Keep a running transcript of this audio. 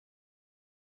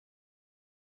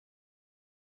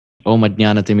Om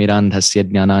Ajnanatimirandhasya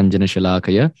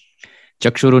Jnananjanashalakaya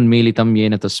Chakshurunmilitam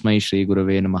Yena Tasmai Shri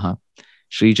Gurave Namaha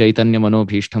Shri Chaitanya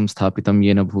Manobhishtam Sthapitam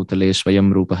Yena Bhutale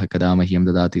Swayam Rupaha Kadamahyam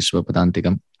Dadati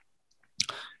Swapadantikam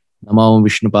Namo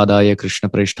Vishnupadaya Krishna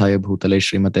Presthaya Bhutale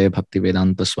Srimate Bhakti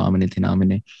Vedanta Swaminiti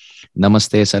Namine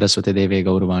Namaste Saraswati Deve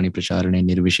Gauravani Pracharane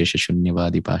Nirvishesha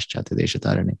Shunyavadi Paschati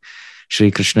Deshatarane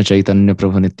Shri Krishna Chaitanya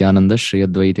Prabhu Nityananda Shri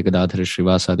Advaita Gadadhara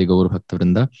Srivasadi Gaur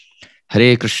Bhaktavrinda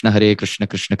Hare Krishna Krishna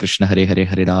Krishna Hare Hare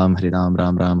Hare Ram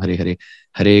Ram Ram Hare Hare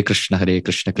Hare Krishna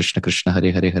Krishna Krishna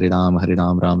Hare Hare Hare Ram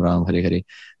Ram Hare Hare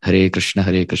Hare Krishna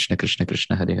Krishna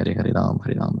Krishna Hare Hare Hare Ram Ram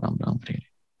Hare Hare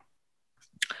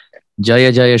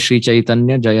Jaya Jaya Shri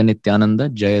Chaitanya Jaya Nityananda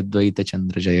Jaya Dvaita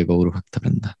Chandra Jaya Gaur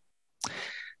Bhaktavrinda.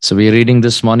 So we are reading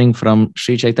this morning from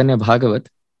Sri Chaitanya Bhagavat,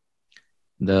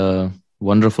 the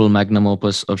wonderful magnum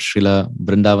opus of Srila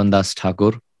Vrindavan Das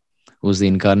Thakur, who is the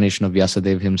incarnation of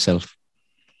Vyasadeva himself,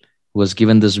 who was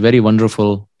given this very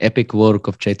wonderful epic work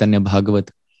of Chaitanya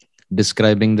Bhagavat,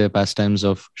 describing the pastimes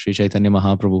of Sri Chaitanya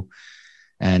Mahaprabhu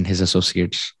and his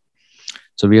associates.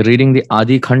 So we are reading the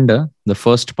Adi Khanda, the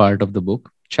first part of the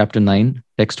book, chapter 9,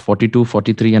 text 42,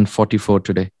 43, and 44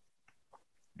 today.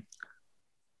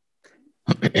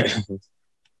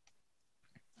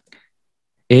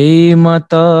 E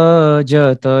mata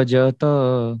jata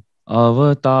jata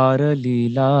avatar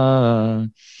lila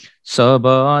sab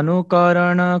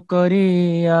anukarana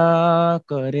kariya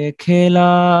kare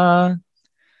khela.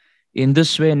 In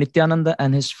this way, Nityananda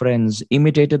and his friends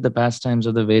imitated the pastimes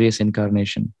of the various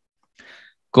incarnations.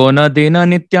 Kona dina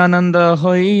Nityananda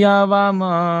hoiya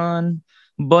vaman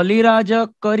Bali raja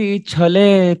kari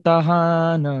chale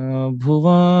tahana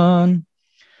bhuvan.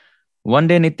 One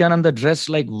day Nityananda dressed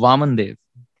like Vamandev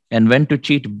and went to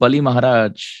cheat Bali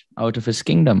Mahārāja out of his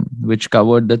kingdom, which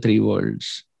covered the three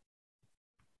worlds.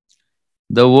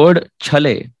 The word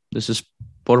chale, this is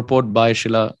purport by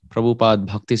Srila Prabhupada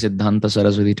Bhakti Siddhanta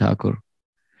Saraswati Thakur.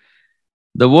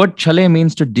 The word chale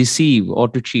means to deceive or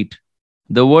to cheat.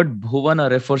 The word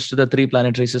bhuvana refers to the three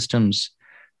planetary systems.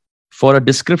 For a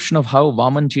description of how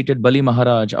Vaman cheated Bali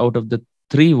Mahārāja out of the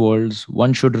three worlds,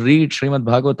 one should read Srimad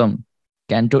Bhagavatam,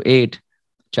 Canto 8,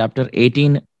 chapter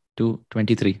 18 to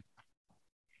 23.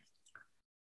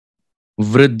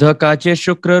 Vriddha kache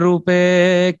shukra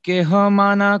rupe ke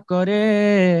hamana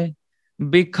kare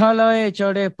bikhalaye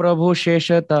chade prabhu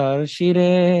sheshatar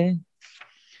shire.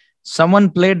 Someone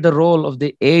played the role of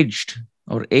the aged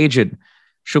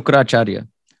Shukracharya,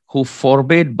 who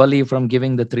forbade Bali from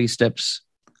giving the three steps.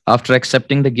 After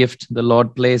accepting the gift, the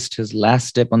Lord placed his last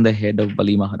step on the head of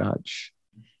Bali Mahārāja.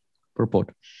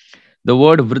 Purport. The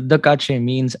word Vriddhakache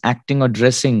means acting or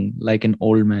dressing like an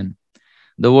old man.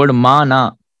 The word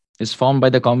mana is formed by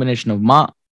the combination of ma,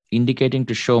 indicating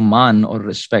to show man or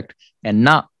respect, and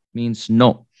na means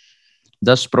no,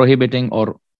 thus prohibiting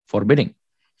or forbidding.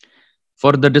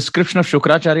 For the description of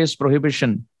Shukracharya's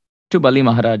prohibition to Bali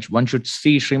Mahārāja, one should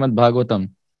see Srimad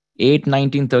Bhagavatam 8,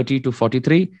 19, 30 to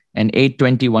 43 and 8,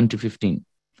 21 to 15.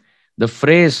 The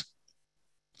phrase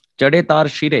Chade tar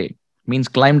shire means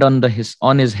climbed on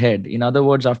his head. In other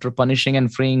words, after punishing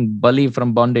and freeing Bali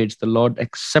from bondage, the Lord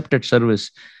accepted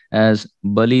service as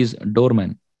Bali's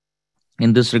doorman.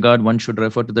 In this regard, one should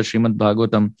refer to the Srimad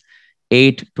Bhagavatam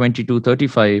 8, 22,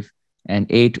 35 and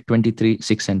 8, 23,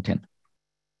 6 and 10.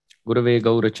 Gurave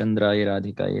Gaurachandraya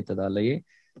Radhikaye Tadalaye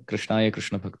Krishnaya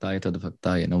Krishna Bhaktaya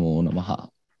Tadbhaktaya Namo Namaha.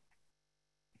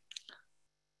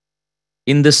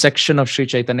 In this section of Sri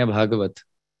Chaitanya Bhagavat,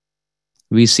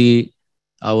 we see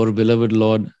our beloved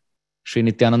Lord, Sri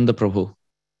Nityananda Prabhu,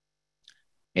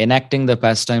 enacting the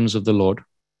pastimes of the Lord.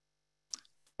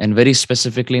 And very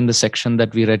specifically in the section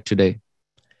that we read today,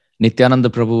 Nityananda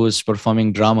Prabhu is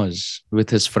performing dramas with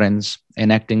his friends,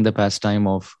 enacting the pastime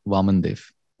of Vamandev.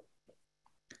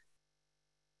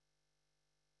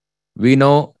 We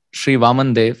know Sri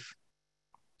Vamandev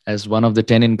as one of the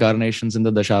 10 incarnations in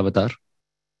the Dashavatar,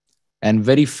 and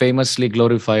very famously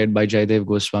glorified by Jayadev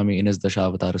Goswami in his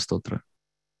Dashavatar Stotra.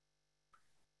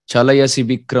 Chalayasi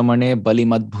vikramane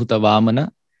balimadbhuta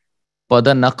vamana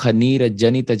pada nakha neera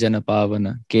janita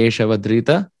janapavana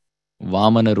keshavadrita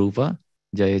vamana rupa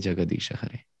jaya jagadisha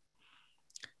hare.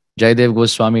 Jayadev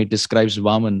Goswami describes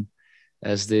Vaman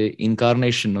as the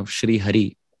incarnation of Sri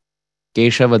Hari,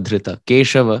 Keshavadrita.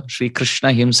 Keshava, Sri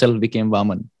Krishna himself became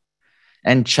Vaman.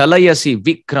 And Chalayasi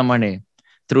vikramane,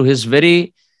 through his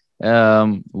very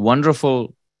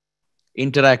wonderful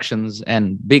interactions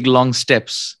and big long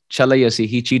steps, Chalayasi,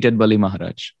 he cheated Bali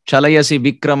Mahārāja. Chalayasi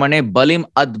vikramane balim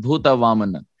adbhuta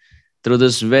vamana, through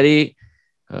this very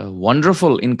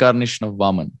wonderful incarnation of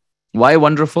Vaman. Why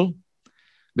wonderful?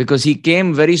 Because he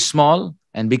came very small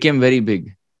and became very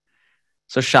big.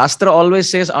 So Shastra always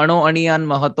says Ano Aniyan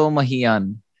Mahato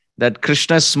Mahiyan, that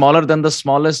Krishna is smaller than the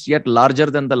smallest, yet larger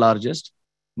than the largest.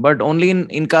 But only in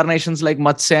incarnations like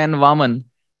Matsya and Vaman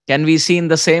can we see in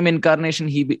the same incarnation,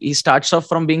 he starts off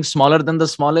from being smaller than the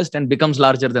smallest and becomes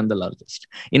larger than the largest.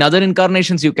 In other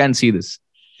incarnations, you can see this.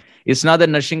 It's not that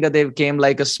Nrsingadev came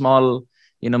like a small,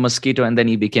 mosquito and then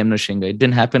he became Nrsinga. It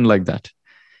didn't happen like that.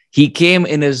 He came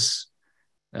in his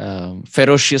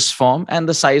ferocious form and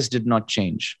the size did not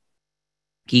change.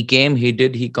 He came,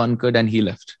 he conquered, and he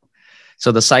left.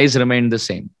 So the size remained the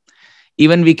same.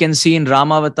 Even we can see in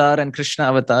Rama Avatar and Krishna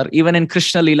Avatar, even in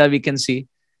Krishna Leela, we can see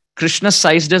Krishna's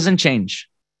size doesn't change,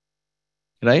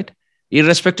 right?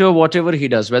 Irrespective of whatever he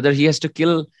does, whether he has to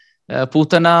kill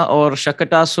Putana or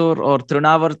Shakatasur or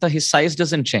Trinavarta, his size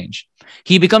doesn't change.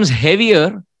 He becomes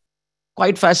heavier,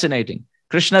 quite fascinating.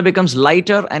 Krishna becomes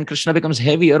lighter and Krishna becomes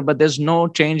heavier, but there's no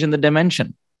change in the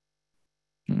dimension.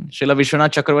 Srila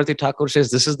Vishwanath Chakravarti Thakur says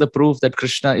this is the proof that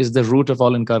Krishna is the root of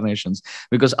all incarnations.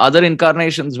 Because other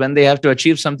incarnations, when they have to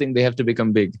achieve something, they have to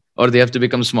become big or they have to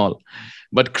become small.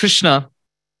 But Krishna,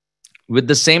 with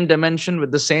the same dimension,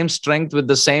 with the same strength, with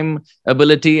the same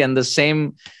ability and the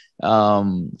same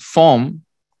form,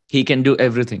 he can do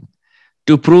everything.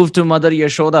 To prove to Mother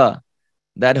Yashoda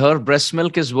that her breast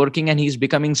milk is working and he's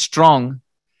becoming strong,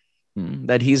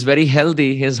 that he's very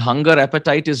healthy, his hunger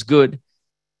appetite is good.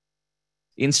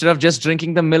 Instead of just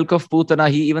drinking the milk of Putana,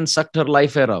 he even sucked her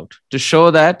life air out to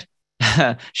show that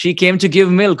she came to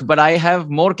give milk, but I have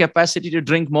more capacity to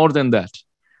drink more than that.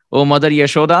 Oh, Mother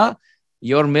Yashoda,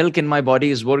 your milk in my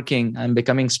body is working. I'm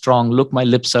becoming strong. Look, my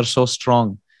lips are so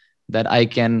strong that I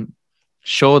can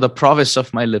show the prowess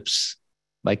of my lips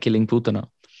by killing Putana.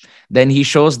 Then he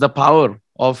shows the power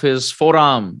of his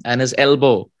forearm and his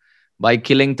elbow by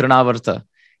killing Trinavarta.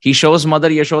 He shows Mother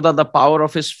Yashoda the power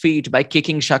of his feet by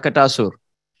kicking Shakatasur.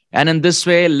 And in this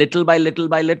way, little by little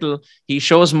by little, he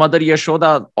shows Mother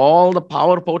Yashoda all the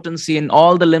power potency in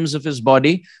all the limbs of his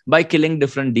body by killing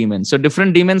different demons. So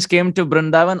different demons came to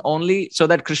Vrindavan only so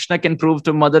that Krishna can prove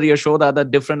to Mother Yashoda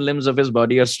that different limbs of his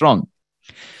body are strong.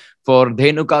 For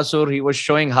Dhenukasur, he was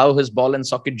showing how his ball and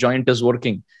socket joint is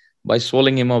working by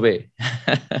swallowing him away.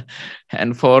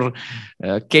 And for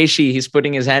Keshi, he's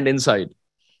putting his hand inside.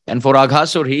 And for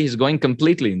Aghasur, he is going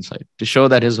completely inside to show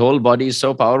that his whole body is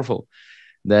so powerful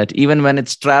that even when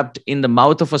it's trapped in the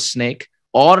mouth of a snake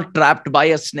or trapped by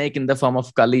a snake in the form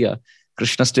of Kaliya,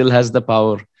 Krishna still has the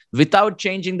power. Without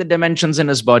changing the dimensions in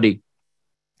his body,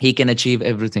 he can achieve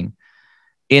everything.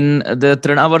 In the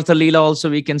Trinavarta Leela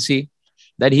also, we can see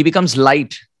that he becomes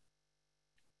light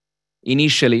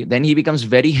initially, then he becomes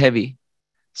very heavy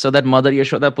so that Mother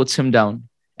Yashoda puts him down.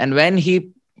 And when he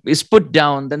is put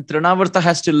down, then Trinavarta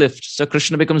has to lift. So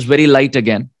Krishna becomes very light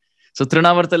again. So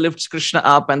Trinavarta lifts Krishna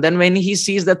up. And then when he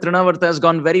sees that Trinavarta has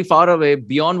gone very far away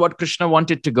beyond what Krishna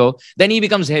wanted to go, then he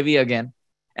becomes heavy again.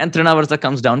 And Trinavarta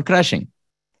comes down crashing.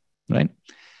 Right?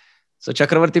 So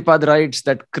Chakravarti Pad writes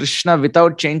that Krishna,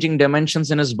 without changing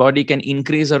dimensions in his body, can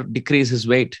increase or decrease his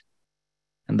weight.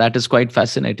 And that is quite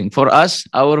fascinating. For us,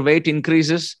 our weight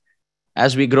increases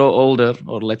as we grow older,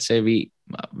 or let's say we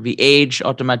age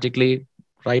automatically,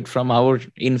 right from our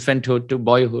infanthood to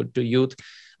boyhood to youth.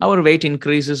 Our weight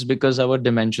increases because our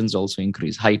dimensions also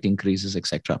increase, height increases,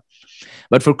 etc.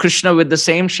 But for Krishna, with the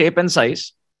same shape and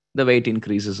size, the weight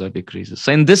increases or decreases.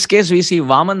 So in this case, we see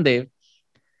Vamandev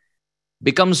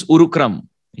becomes Urukram.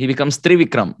 He becomes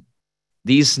Trivikram.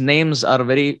 These names are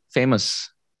very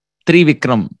famous.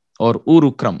 Trivikram or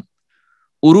Urukram.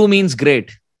 Uru means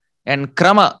great and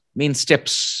Krama means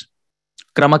steps.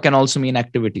 Krama can also mean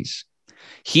activities.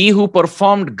 He who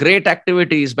performed great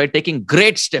activities by taking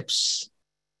great steps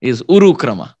is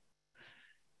Urukrama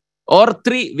or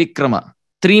Trivikrama.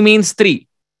 Tri means three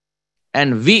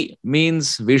and Vi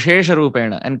means Vishesha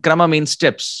Rupena and Krama means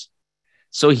steps.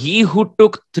 So he who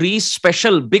took three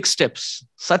special big steps,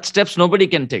 such steps nobody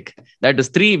can take. That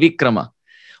is Trivikrama.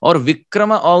 Or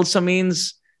Vikrama also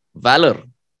means valor,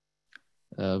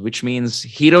 which means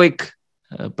heroic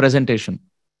presentation.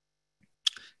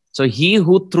 So he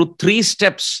who through three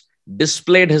steps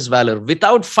displayed his valor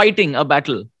without fighting a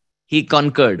battle, he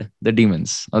conquered the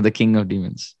demons or the king of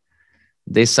demons.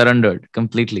 They surrendered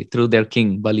completely through their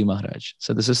king, Bali Mahārāja.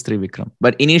 So this is Trivikram.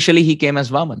 But initially he came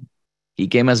as Vaman. He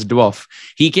came as dwarf.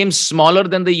 He came smaller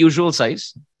than the usual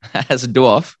size as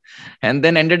dwarf and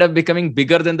then ended up becoming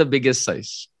bigger than the biggest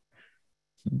size.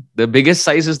 The biggest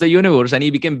size is the universe and he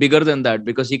became bigger than that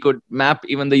because he could map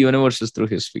even the universes through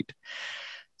his feet.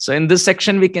 So in this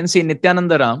section, we can see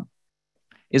Nityananda Ram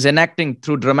is enacting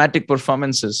through dramatic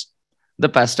performances the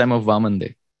pastime of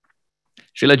Vamandev.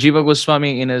 Srila Jiva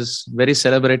Goswami in his very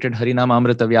celebrated Harinama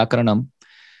Amrita Vyakaranam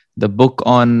the book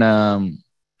on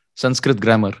Sanskrit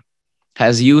grammar,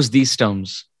 has used these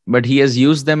terms, but he has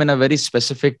used them in a very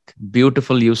specific,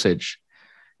 beautiful usage.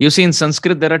 You see, in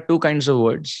Sanskrit, there are two kinds of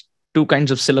words, two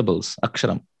kinds of syllables,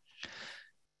 aksharam.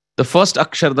 The first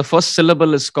akshar, the first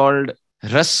syllable is called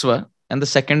rasva, and the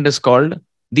second is called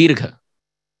dirgha.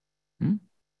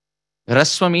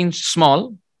 Rasva means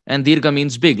small, and dirgha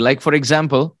means big. Like, for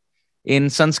example, in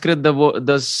Sanskrit,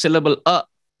 the syllable a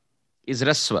is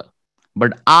rasva,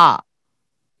 but a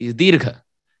is dirgha.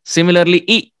 Similarly,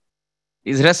 I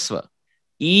is rasva,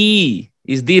 E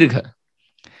is dirgha.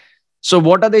 So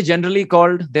what are they generally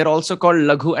called? They're also called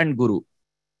laghu and guru.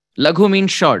 Laghu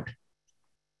means short,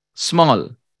 small,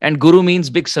 and guru means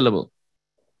big syllable.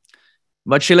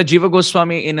 But Srila Jiva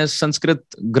Goswami, in his Sanskrit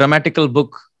grammatical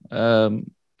book,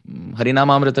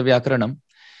 Harinamamrita Vyakaranam,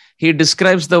 he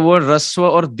describes the word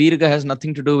rasva or dirgha has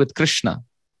nothing to do with Krishna,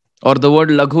 or the word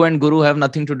laghu and guru have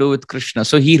nothing to do with Krishna.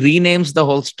 So he renames the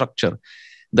whole structure.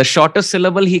 The shortest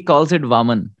syllable, he calls it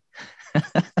Vaman.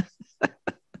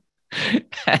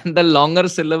 And the longer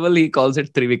syllable, he calls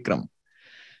it Trivikram.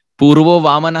 Purvo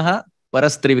Vamanaha,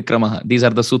 Paras Trivikramaha. These are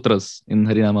the sutras in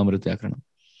Harinamamrita Vyakaranam.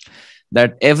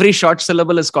 That every short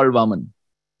syllable is called Vaman.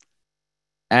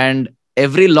 And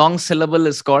every long syllable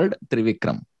is called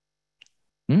Trivikram.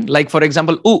 Like, for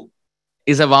example, U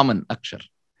is a Vaman akshar.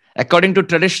 According to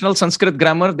traditional Sanskrit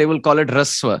grammar, they will call it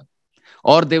Rasva,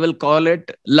 or they will call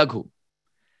it Laghu.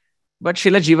 But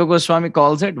Srila Jiva Goswami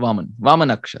calls it Vaman,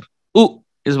 Vaman akshar. U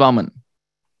is Vaman.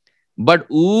 But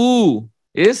U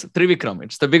is Trivikram.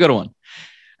 It's the bigger one.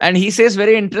 And he says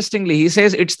very interestingly, he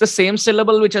says it's the same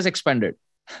syllable which has expanded.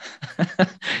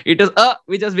 It is A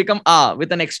which has become A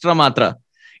with an extra matra.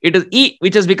 It is E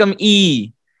which has become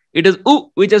E. It is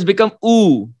U which has become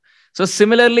U. So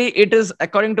similarly, it is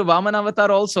according to Vaman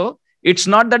Avatar also, it's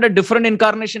not that a different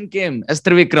incarnation came as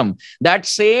Trivikram. That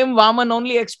same Vaman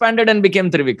only expanded and became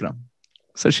Trivikram.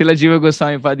 So Srila Jiva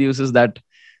Goswami Pad uses that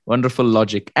wonderful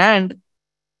logic. And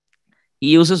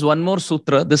he uses one more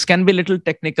sutra. This can be a little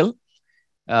technical.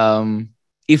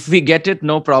 If we get it,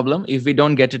 no problem. If we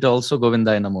don't get it also,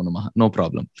 Govindaya Namo Namaha, no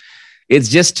problem. It's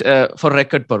just for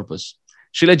record purpose.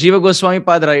 Srila Jiva Goswami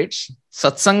Pad writes,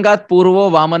 Satsangat Purvo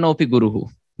Vamanopi Guruhu.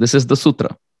 This is the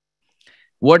sutra.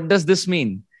 What does this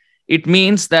mean? It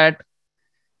means that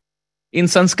in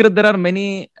Sanskrit, there are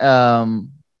many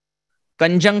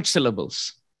conjunct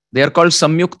syllables. They are called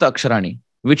Samyukta Aksharani,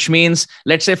 which means,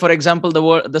 let's say, for example,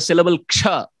 the syllable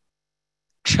ksha,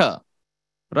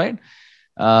 right?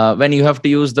 When you have to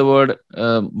use the word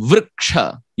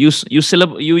vriksha, you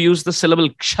use the syllable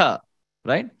ksha,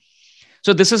 right?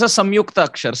 So this is a samyukta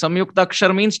akshar. Samyukta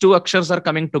akshar means two akshars are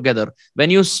coming together. When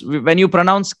you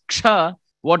pronounce ksha,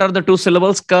 what are the two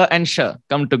syllables? Ka and sha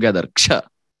come together. Ksha,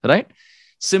 right?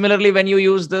 Similarly, when you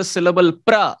use the syllable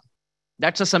pra,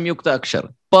 that's a samyukta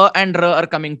akshar. Pa and ra are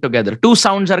coming together. Two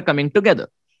sounds are coming together.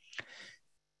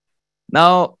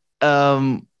 Now,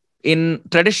 in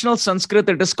traditional Sanskrit,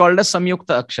 it is called a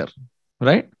samyukta akshar,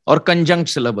 right? Or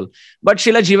conjunct syllable. But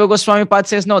Srila Jiva Goswami Pad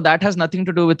says, no, that has nothing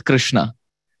to do with Krishna.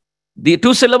 The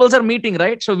two syllables are meeting,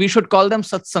 right? So we should call them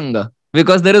Satsanga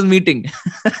because there is meeting.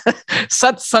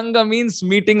 Satsanga means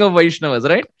meeting of Vaishnavas,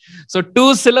 right? So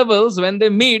two syllables, when they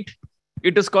meet,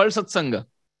 it is called Satsanga.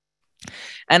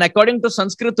 And according to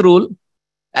Sanskrit rule,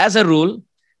 as a rule,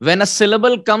 when a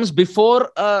syllable comes before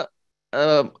a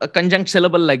conjunct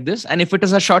syllable like this, and if it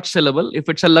is a short syllable, if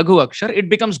it's a Laghu Akshar, it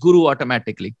becomes Guru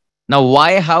automatically. Now,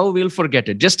 why, how, we'll forget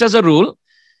it. Just as a rule,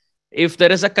 if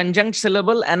there is a conjunct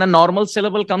syllable and a normal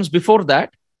syllable comes before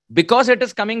that, because it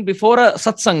is coming before a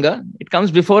Satsanga, it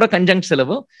comes before a conjunct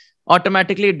syllable,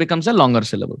 automatically it becomes a longer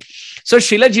syllable. So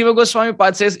Srila Jiva Goswami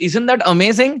Pad says, isn't that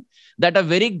amazing that a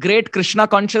very great Krishna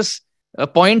conscious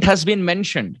point has been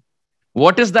mentioned?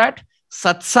 What is that?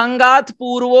 Satsangat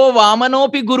Purvo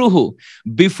Vamanopi Guruhu.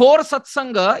 Before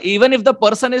Satsanga, even if the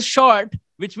person is short,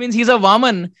 which means he's a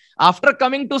Vaman, after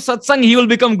coming to Satsang, he will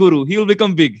become Guru. He will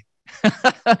become big.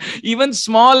 Even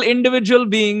small individual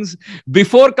beings,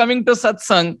 before coming to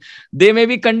Satsang, they may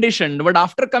be conditioned. But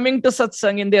after coming to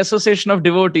Satsang in the association of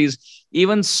devotees,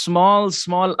 even small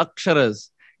aksharas,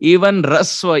 even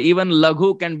rasva, even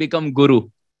laghu can become Guru.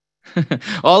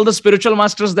 All the spiritual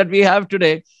masters that we have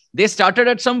today, they started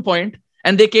at some point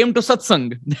and they came to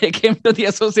Satsang. They came to the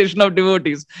association of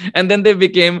devotees and then they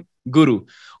became Guru.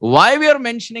 Why we are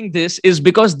mentioning this is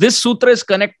because this sutra is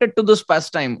connected to this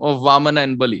pastime of Vamana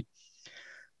and Bali.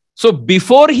 So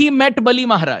before he met Bali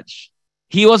Mahārāja,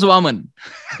 he was Vaman.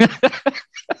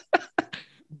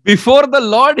 Before the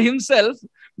Lord himself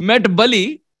met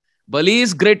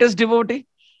Bali's greatest devotee,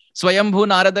 Swayambhu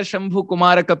Narada Shambhu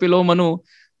Kumara Kapilo Manu,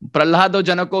 Prahlado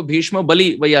Janako Bhishma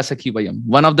Bali Vayasakhi Vayam.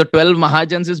 One of the 12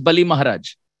 Mahajans is Bali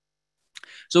Maharaj.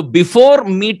 So before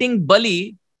meeting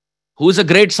Bali, who is a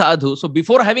great sadhu, so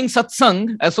before having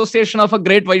satsang, association of a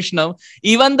great Vaishnav,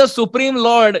 even the Supreme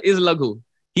Lord is Laghu.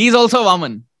 He is also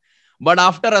Vaman. But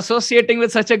after associating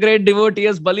with such a great devotee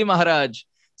as Bali Maharaj,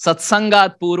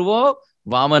 Satsangat Purvo,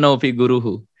 Vamanopi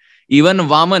Guruhu. Even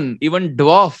Vaman, even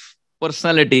dwarf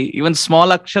personality, even small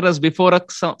aksharas before a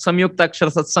samyukta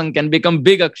akshar satsang can become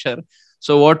big akshar.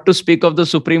 So what to speak of the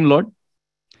Supreme Lord?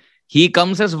 He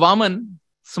comes as Vaman,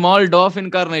 small dwarf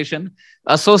incarnation,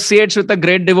 associates with a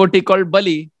great devotee called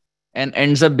Bali, and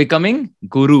ends up becoming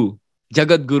Guru,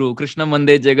 Jagat Guru, Krishna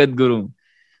Mande Jagat Guru.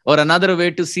 Or another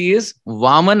way to see is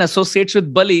Vaman associates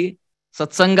with Bali,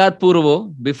 Satsangat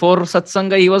Purvo. Before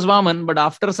Satsanga, he was Vaman, but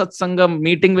after Satsanga,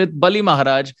 meeting with Bali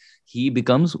Maharaj, he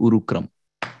becomes Urukram.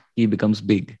 He becomes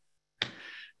big.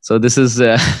 So this is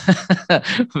a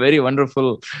very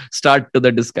wonderful start to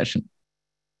the discussion.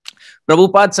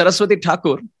 Prabhupada Saraswati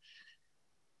Thakur,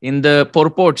 in the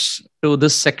purports to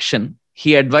this section,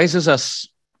 he advises us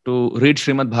to read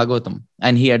Srimad Bhagavatam,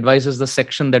 and he advises the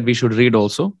section that we should read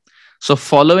also. So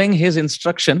following his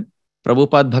instruction,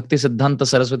 Prabhupada Bhakti Siddhanta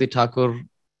Saraswati Thakur,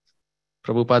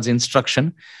 Prabhupada's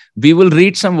instruction, we will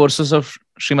read some verses of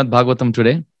Srimad Bhagavatam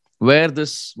today, where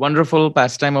this wonderful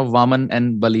pastime of Vaman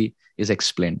and Bali is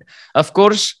explained. Of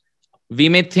course, we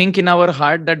may think in our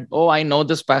heart that, oh, I know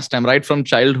this pastime right from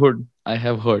childhood, I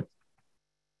have heard.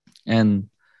 And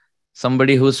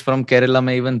somebody who's from Kerala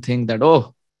may even think that,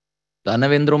 oh,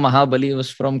 Dhanavendra Mahabali was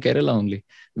from Kerala only.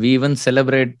 We even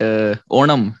celebrate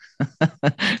Onam,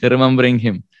 remembering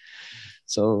him.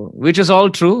 So, which is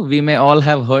all true. We may all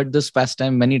have heard this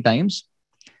pastime many times,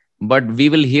 but we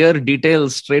will hear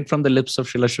details straight from the lips of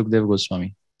Srila Shukdev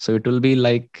Goswami. So, it will be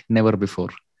like never before.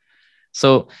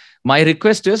 So, my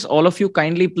request is all of you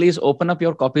kindly please open up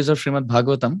your copies of Srimad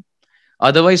Bhagavatam.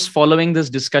 Otherwise, following this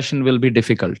discussion will be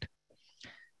difficult.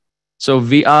 So,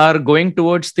 we are going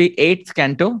towards the 8th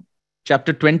canto,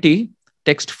 chapter 20,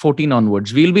 text 14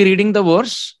 onwards. We'll be reading the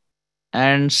verse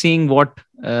and seeing what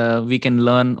we can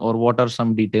learn or what are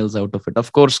some details out of it.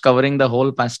 Of course, covering the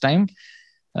whole pastime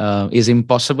is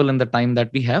impossible in the time that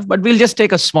we have, but we'll just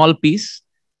take a small piece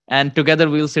and together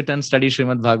we'll sit and study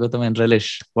Srimad Bhagavatam and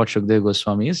relish what Shukdev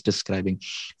Goswami is describing.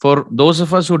 For those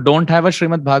of us who don't have a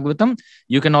Srimad Bhagavatam,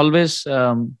 you can always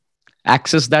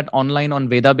access that online on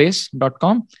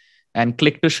vedabase.com and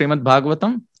click to Srimad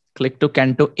Bhagavatam, click to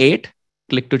Canto 8,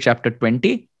 click to chapter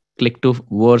 20, click to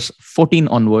verse 14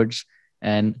 onwards,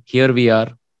 and here we are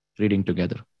reading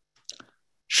together.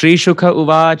 Shri Shukha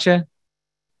Uvacha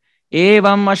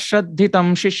Evam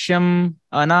Ashraddhitam Shishyam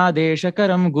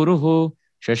Anadeshakaram Guruhu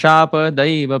Shashapa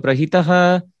Daiva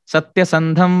Prahitaha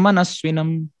Satyasandham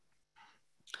Manasvinam.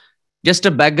 Just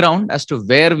a background as to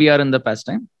where we are in the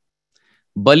pastime.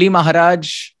 Bali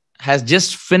Maharaj has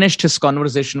just finished his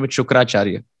conversation with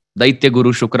Shukracharya, Daitya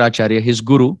Guru Shukracharya, his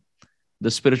guru, the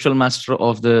spiritual master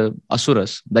of the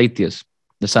Asuras, Daityas,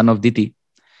 the son of Diti.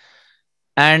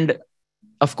 And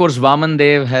of course, Vaman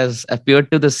Dev has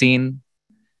appeared to the scene,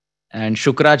 and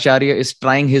Shukracharya is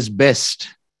trying his best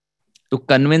to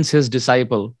convince his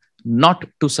disciple not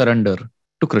to surrender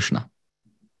to Krishna.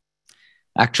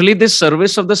 Actually, this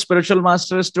service of the spiritual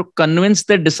master is to convince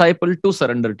the disciple to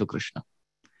surrender to Krishna.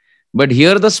 But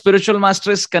here the spiritual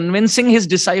master is convincing his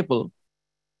disciple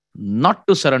not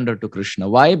to surrender to Krishna.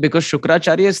 Why? Because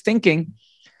Shukracharya is thinking,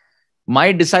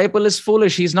 my disciple is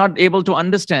foolish. He's not able to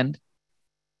understand.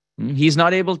 He's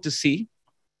not able to see.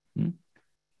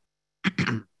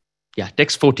 Yeah,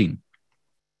 text 14.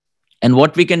 And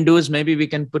what we can do is maybe we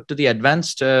can put to the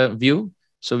advanced view.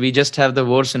 So we just have the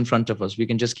verse in front of us. We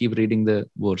can just keep reading the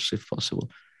verse if possible.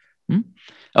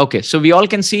 Okay, so we all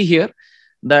can see here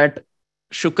that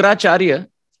Shukracharya,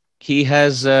 he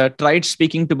has tried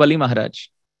speaking to Bali Maharaj.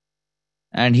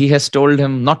 And he has told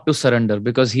him not to surrender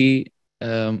because he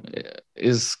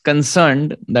is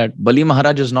concerned that Bali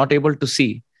Maharaj is not able to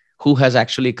see who has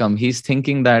actually come. He's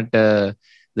thinking that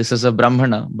this is a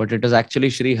Brahmana, but it is actually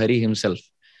Shri Hari himself.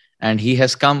 And he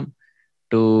has come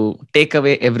to take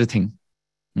away everything.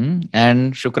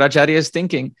 And Shukracharya is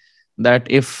thinking that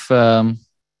if,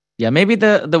 maybe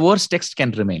the verse text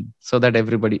can remain so that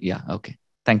everybody, okay,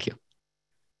 thank you.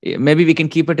 Maybe we can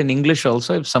keep it in English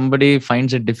also if somebody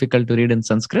finds it difficult to read in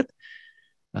Sanskrit.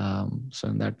 So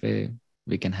in that way,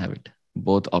 we can have it.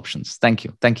 Both options. Thank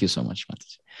you. Thank you so much,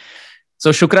 Mataji.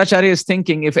 So Shukracharya is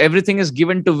thinking, if everything is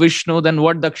given to Vishnu, then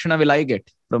what dakshina will I get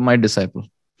from my disciple?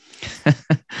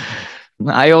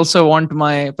 I also want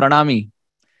my pranami.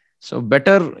 So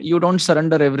better you don't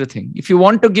surrender everything. If you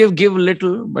want to give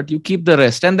little, but you keep the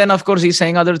rest. And then, of course, he's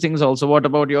saying other things also. What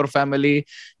about your family?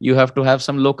 You have to have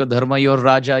some loka dharma, your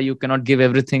Raja. You cannot give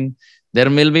everything. There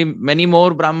will be many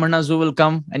more Brahmanas who will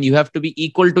come, and you have to be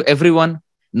equal to everyone,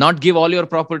 not give all your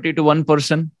property to one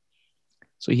person.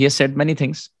 So he has said many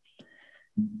things.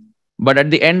 But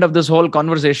at the end of this whole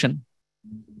conversation,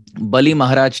 Bali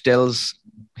Maharaj tells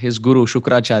his guru,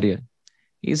 Shukracharya,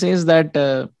 he says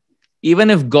that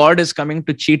even if God is coming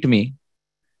to cheat me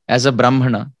as a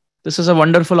Brahmana, this is a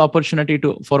wonderful opportunity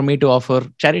for me to offer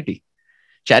charity.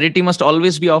 Charity must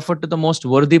always be offered to the most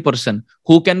worthy person.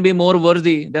 Who can be more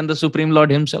worthy than the Supreme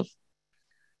Lord himself?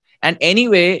 And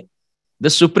anyway, the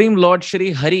Supreme Lord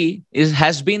Shri Hari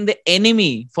has been the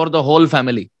enemy for the whole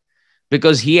family,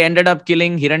 because he ended up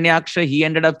killing Hiranyaksha, he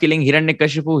ended up killing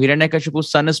Hiranyakashipu,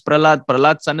 Hiranyakashipu's son is Prahlad,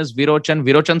 Prahlad's son is Virochan,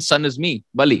 Virochan's son is me,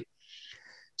 Bali.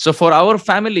 So for our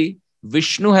family,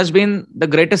 Vishnu has been the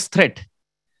greatest threat.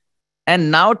 And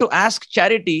now to ask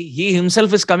charity, he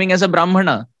himself is coming as a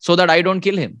Brahmana so that I don't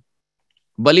kill him.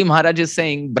 Bali Maharaj is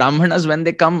saying, Brahmanas, when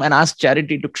they come and ask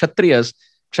charity to Kshatriyas,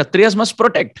 Kshatriyas must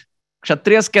protect.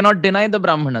 Kshatriyas cannot deny the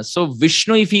Brahmanas. So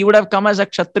Vishnu, if he would have come as a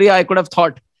Kshatriya, I could have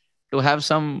thought to have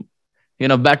some,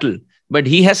 battle. But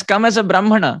he has come as a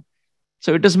Brahmana.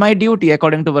 So it is my duty,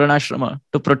 according to Varnashrama,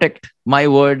 to protect my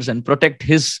words and protect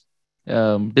his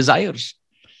desires.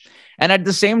 And at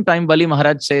the same time, Bali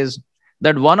Maharaj says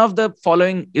that one of the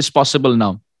following is possible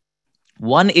now.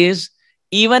 One is,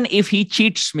 even if he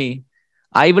cheats me,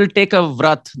 I will take a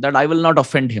vrat that I will not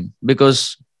offend him,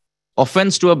 because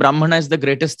offense to a Brahmana is the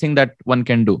greatest thing that one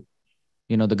can do.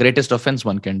 The greatest offense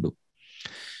one can do.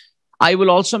 I will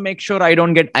also make sure I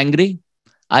don't get angry.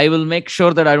 I will make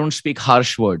sure that I don't speak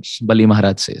harsh words, Bali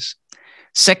Maharaj says.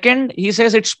 Second, he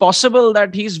says it's possible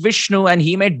that he's Vishnu and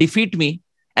he may defeat me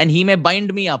and he may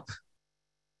bind me up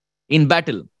in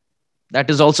battle. That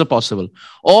is also possible.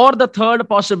 Or the third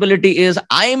possibility is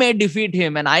I may defeat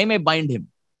him and I may bind him.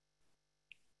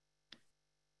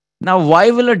 Now,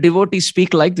 why will a devotee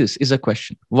speak like this is a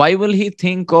question. Why will he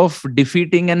think of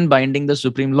defeating and binding the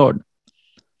Supreme Lord?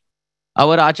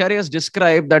 Our acharyas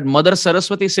describe that Mother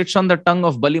Saraswati sits on the tongue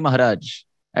of Bali Maharaj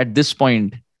at this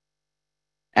point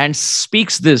and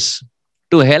speaks this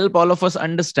to help all of us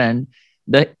understand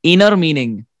the inner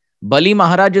meaning. Bali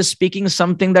Maharaj is speaking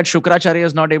something that Shukracharya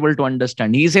is not able to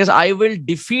understand. He says, I will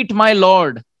defeat my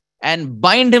Lord and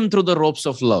bind him through the ropes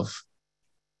of love.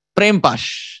 Prem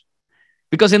Pash.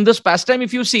 Because in this pastime,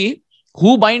 if you see,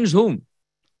 who binds whom?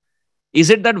 Is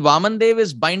it that Vamandev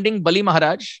is binding Bali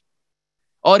Maharaj?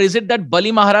 Or is it that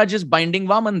Bali Maharaj is binding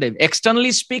Vamandev?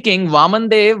 Externally speaking,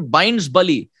 Vamandev binds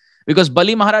Bali. Because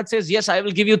Bali Maharaj says, yes, I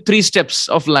will give you 3 steps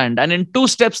of land. And in 2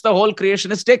 steps, the whole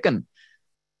creation is taken.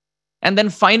 And then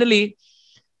finally,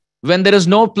 when there is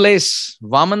no place,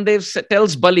 Vamandev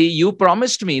tells Bali, you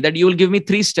promised me that you will give me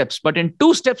 3 steps, but in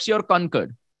 2 steps you're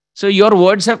conquered. So your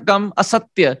words have come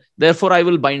asatya, therefore I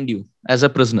will bind you as a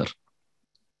prisoner.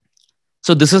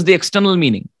 So this is the external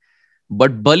meaning.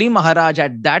 But Bali Maharaj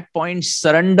at that point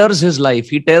surrenders his life.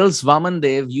 He tells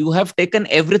Vamandev, you have taken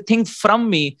everything from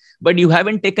me, but you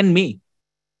haven't taken me.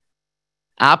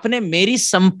 आपने मेरी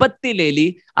संपत्ति ले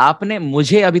ली, आपने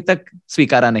मुझे अभी तक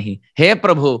स्वीकारा नहीं. हे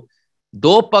प्रभु,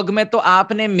 2 पग में तो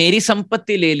आपने मेरी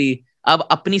संपत्ति ले ली, अब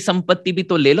अपनी संपत्ति भी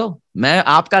तो ले लो. मैं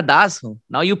आपका दास हूं.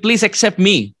 Now you please accept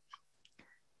me.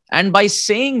 And by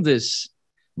saying this,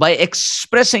 by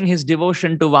expressing his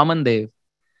devotion to Vamandev,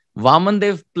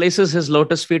 Vamandev places his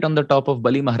lotus feet on the top of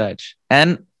Bali Maharaj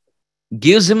and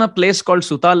gives him a place called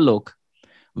Sutal Lok,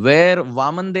 where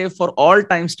Vamandev for all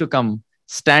times to come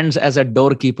stands as a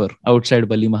doorkeeper outside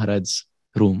Bali Maharaj's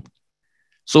room.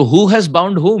 So who has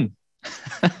bound whom?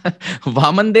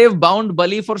 Vamandev bound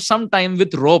Bali for some time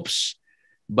with ropes,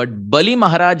 but Bali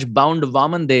Maharaj bound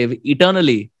Vamandev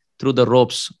eternally through the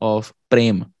ropes of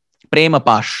Prem,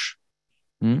 Premapash.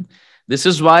 This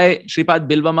is why Shripad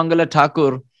Bilvamangala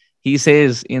Thakur, he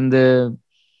says in the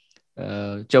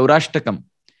Chaurashtakam,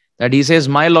 that he says,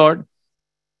 my Lord,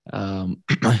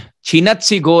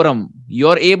 Chinatsi Goram,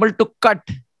 you're able to cut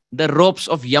the ropes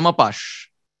of Yamapash.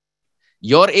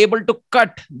 You're able to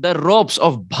cut the ropes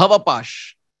of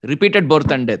Bhavapash, repeated birth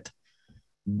and death.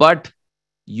 But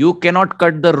you cannot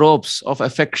cut the ropes of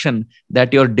affection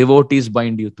that your devotees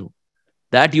bind you to.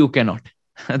 That you cannot.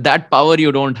 That power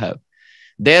you don't have.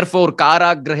 Therefore,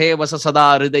 Karagrahe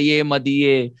Vasasada Hridaye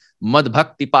Madiye Mad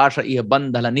Bhakti Pasha Iha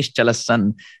Bandhala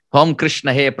Nischalasan Hom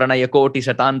Krishna He Pranaya Koti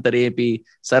Satantarepi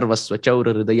Sarvasva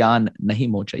Chaura Hridayan Nahi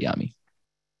Mochayami.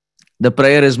 The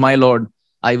prayer is, my Lord,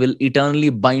 I will eternally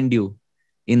bind you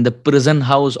in the prison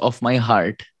house of my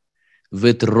heart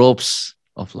with ropes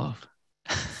of love.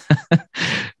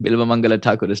 Bilva Mangala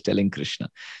Thakur is telling Krishna.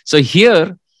 So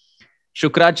here,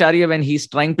 Shukracharya, when he's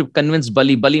trying to convince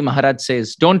Bali Maharaj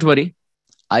says, don't worry,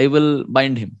 I will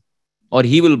bind him or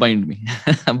he will bind me.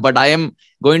 But I am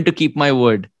going to keep my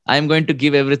word. I am going to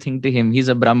give everything to him. He's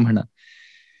a Brahmana.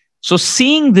 So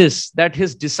seeing this, that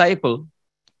his disciple,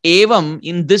 Evam,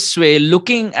 in this way,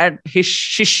 looking at his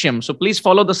Shishyam. So please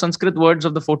follow the Sanskrit words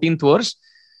of the 14th verse.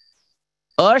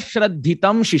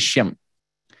 Ashraddhitam Shishyam.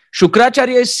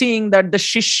 Shukracharya is seeing that the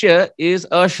Shishya is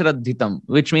Ashraddhitam,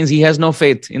 which means he has no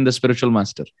faith in the spiritual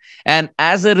master. And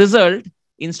as a result,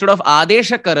 instead of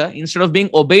Adeshakara, instead of being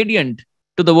obedient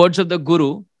to the words of the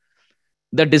Guru,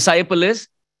 the disciple is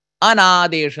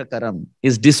Anadeshakaram,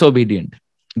 is disobedient.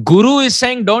 Guru is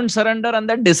saying don't surrender, and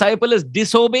the disciple is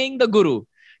disobeying the Guru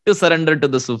to surrender to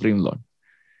the Supreme Lord.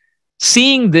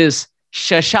 Seeing this,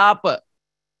 Shashapa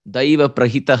Daiva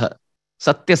Prahitaha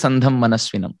Satya Sandham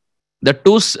Manasvinam. The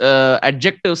two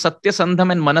adjectives Satya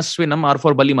Sandham and Manasvinam are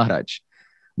for Bali Maharaj.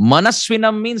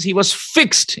 Manasvinam means he was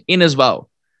fixed in his vow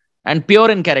and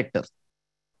pure in character.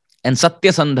 And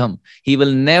Satya Sandham, he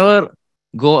will never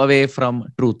go away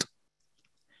from truth.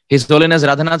 His Holiness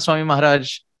Radhanath Swami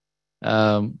Maharaj,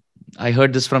 I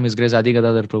heard this from His Grace Adi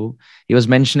Gadadhar Prabhu. He was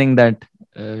mentioning that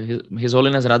His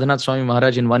Holiness Radhanath Swami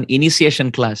Maharaj in one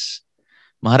initiation class,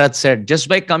 Maharaj said, just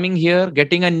by coming here,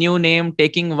 getting a new name,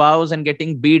 taking vows and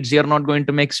getting beads, you're not going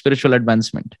to make spiritual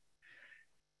advancement.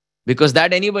 Because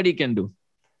that anybody can do.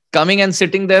 Coming and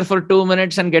sitting there for 2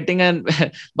 minutes and getting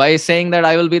by saying that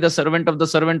I will be the servant of the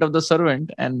servant of the servant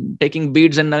and taking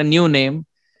beads and a new name,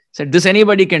 said this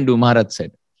anybody can do, Maharaj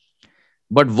said.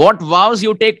 But what vows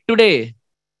you take today,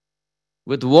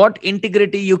 with what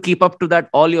integrity you keep up to that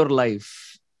all your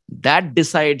life, that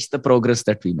decides the progress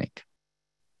that we make.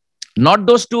 Not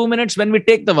those 2 minutes when we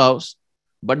take the vows,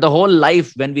 but the whole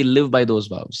life when we live by those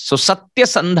vows. So Satya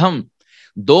Sandham,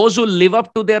 those who live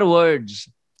up to their words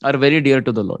are very dear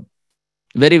to the Lord.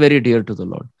 Very, very dear to the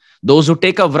Lord. Those who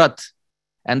take a vrat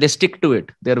and they stick to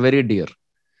it, they are very dear.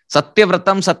 Satya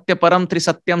vratam satya param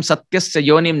trisatyam satyasya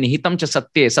yonim nihitam cha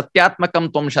satye satyatmakam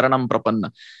tvam sharanam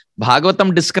prapanna.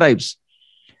 Bhagavatam describes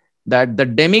that the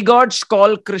demigods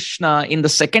call Krishna in the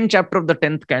 2nd chapter of the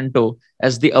 10th canto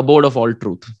as the abode of all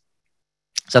truth.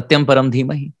 Satyam param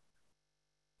dhimahi.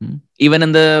 Even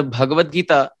in the Bhagavad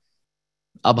Gita,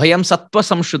 Abhayam sattva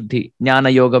samshuddhi,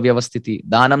 jnana yoga vyavasthiti,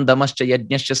 danam damascha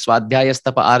yajnascha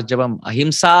swadhyayastapa arjavam,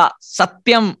 ahimsa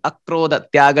satyam akroda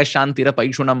tyaga shantira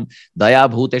paishunam, daya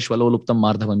bhuteshvaloluptam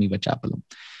mardhavamiva chapalam.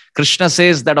 Krishna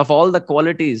says that of all the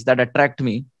qualities that attract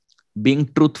me, being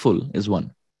truthful is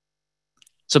one.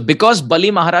 So because Bali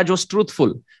Maharaj was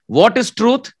truthful, what is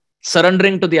truth?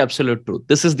 Surrendering to the absolute truth.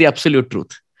 This is the absolute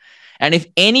truth. And if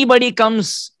anybody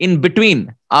comes in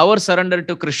between our surrender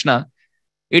to Krishna,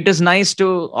 it is nice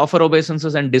to offer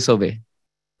obeisances and disobey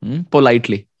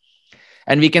politely.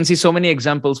 And we can see so many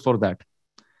examples for that.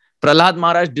 Prahlad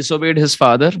Maharaj disobeyed his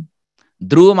father.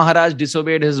 Dhruva Maharaj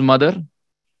disobeyed his mother.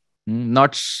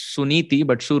 Not Suniti,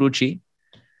 but Suruchi.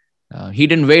 He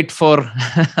didn't wait for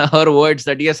her words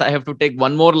that, yes, I have to take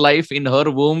one more life in her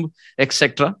womb,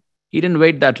 etc. He didn't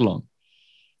wait that long.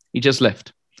 He just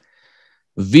left.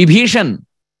 Vibhishan,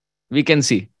 we can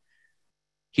see.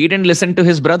 He didn't listen to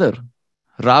his brother.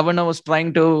 Ravana was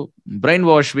trying to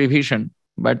brainwash Vibhishan,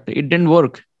 but it didn't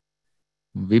work.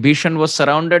 Vibhishan was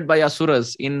surrounded by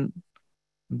asuras in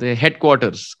the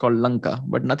headquarters called Lanka,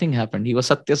 but nothing happened. He was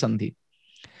Satya Sandhi.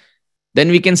 Then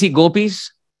we can see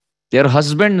gopis. Their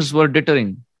husbands were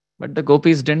deterring, but the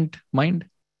gopis didn't mind.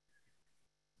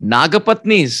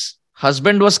 Nagapatni's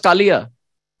husband was Kaliya,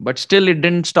 but still it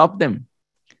didn't stop them.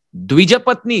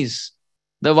 Dvijapatnis,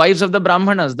 the wives of the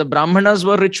Brahmanas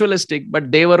were ritualistic,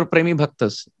 but they were Premi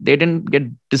Bhaktas. They didn't get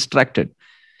distracted.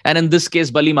 And in this case,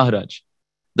 Bali Maharaj,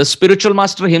 the spiritual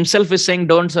master himself is saying,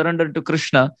 don't surrender to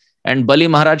Krishna. And Bali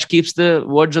Maharaj keeps the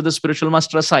words of the spiritual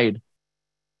master aside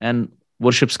and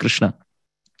worships Krishna.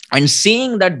 And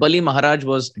seeing that Bali Maharaj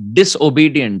was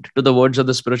disobedient to the words of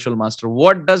the spiritual master,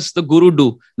 what does the Guru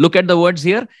do? Look at the words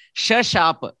here.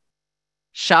 Shashapa.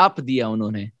 Shap diya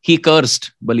unhone. He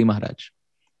cursed Bali Maharaj.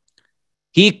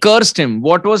 He cursed him.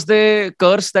 What was the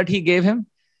curse that he gave him?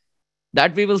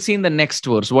 That we will see in the next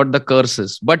verse, what the curse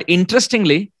is. But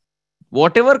interestingly,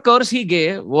 whatever curse he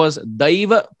gave was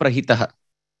Daiva Prahitaha.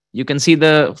 You can see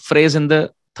the phrase in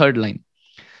the 3rd line.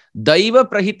 Daiva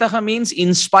Prahitaha means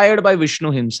inspired by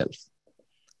Vishnu himself.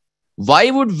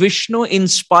 Why would Vishnu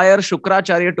inspire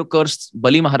Shukracharya to curse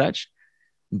Bali Maharaj?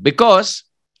 Because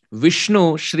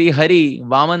Vishnu, Sri Hari,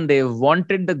 Vamandev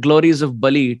wanted the glories of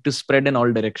Bali to spread in all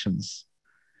directions.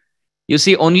 You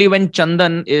see, only when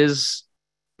Chandan is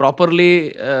properly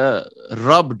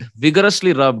rubbed,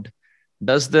 vigorously rubbed,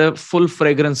 does the full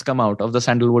fragrance come out of the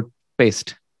sandalwood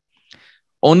paste.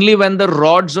 Only when the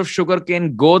rods of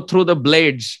sugarcane go through the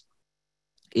blades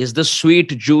is the sweet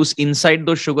juice inside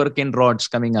those sugarcane rods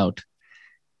coming out.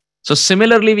 So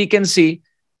similarly, we can see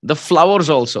the flowers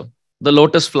also, the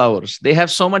lotus flowers. They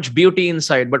have so much beauty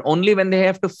inside, but only when they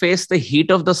have to face the heat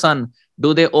of the sun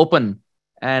do they open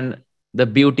and the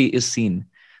beauty is seen.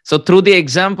 So through the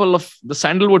example of the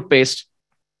sandalwood paste,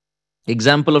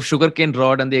 example of sugarcane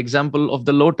rod, and the example of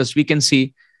the lotus, we can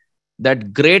see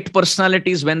that great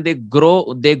personalities, when they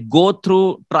grow, they go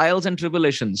through trials and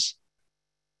tribulations.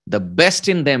 The best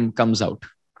in them comes out.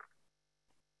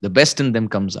 The best in them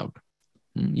comes out.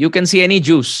 You can see any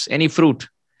juice, any fruit.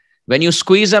 When you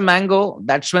squeeze a mango,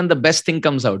 that's when the best thing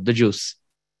comes out, the juice.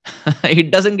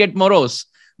 It doesn't get morose,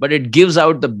 but it gives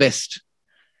out the best.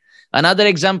 Another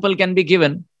example can be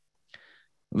given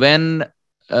when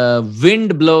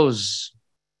wind blows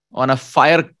on a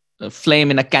fire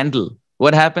flame in a candle.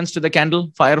 What happens to the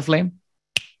candle? Fire flame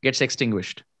gets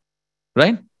extinguished,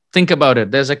 right? Think about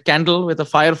it. There's a candle with a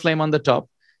fire flame on the top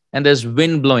and there's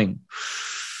wind blowing.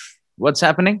 What's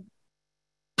happening?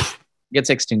 Gets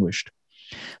extinguished.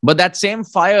 But that same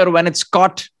fire, when it's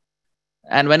caught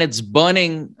and when it's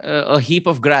burning a heap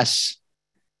of grass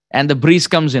and the breeze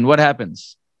comes in, what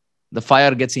happens? The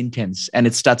fire gets intense and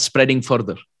it starts spreading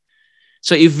further.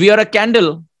 So if we are a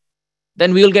candle,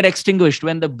 then we will get extinguished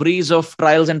when the breeze of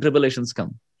trials and tribulations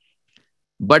come.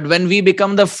 But when we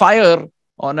become the fire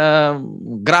on a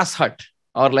grass hut,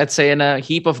 or let's say in a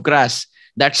heap of grass,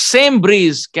 that same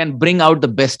breeze can bring out the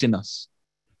best in us,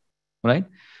 right?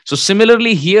 So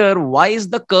similarly here, why is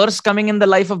the curse coming in the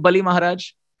life of Bali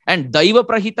Maharaj? And Daiva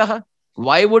Prahitaha,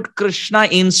 why would Krishna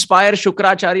inspire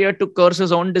Shukracharya to curse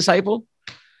his own disciple?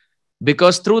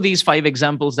 Because through these 5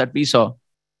 examples that we saw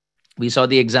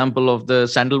the example of the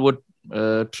sandalwood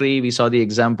tree, we saw the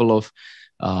example of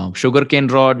sugarcane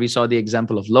rod, we saw the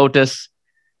example of lotus,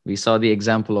 we saw the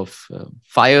example of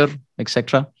fire,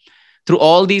 etc. Through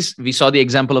all these, we saw the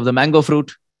example of the mango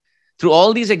fruit. Through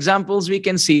all these examples, we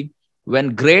can see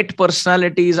when great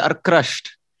personalities are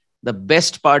crushed, the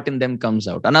best part in them comes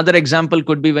out. Another example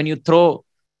could be when you throw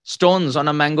stones on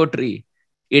a mango tree,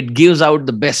 it gives out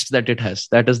the best that it has.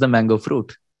 That is the mango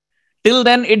fruit. Till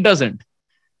then, it doesn't.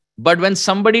 But when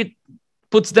somebody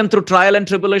puts them through trial and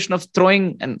tribulation of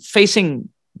throwing and facing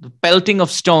the pelting of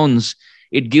stones,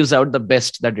 it gives out the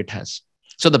best that it has.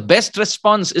 So the best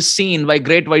response is seen by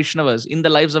great Vaishnavas in the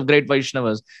lives of great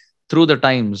Vaishnavas through the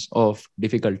times of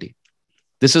difficulty.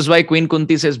 This is why Queen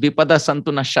Kunti says, Vipada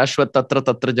santu na shashvat tatra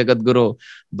tatra jagat guru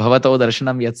bhavato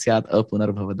darshanam yat syat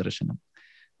apunar bhava darshanam.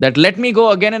 That let me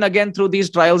go again and again through these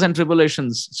trials and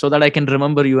tribulations so that I can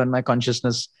remember you and my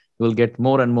consciousness will get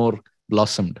more and more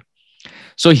blossomed.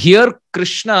 So here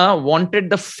Krishna wanted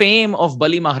the fame of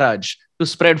Bali Maharaj to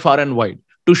spread far and wide,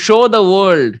 to show the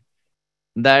world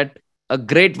that a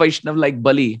great Vaishnava like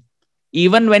Bali,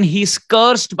 even when he's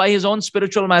cursed by his own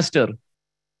spiritual master,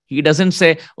 he doesn't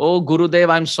say, oh, Gurudev,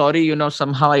 I'm sorry,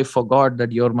 somehow I forgot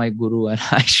that you're my Guru and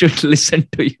I should listen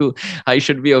to you. I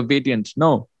should be obedient.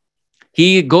 No.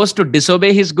 He goes to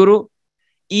disobey his Guru,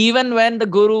 even when the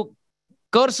Guru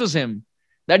curses him,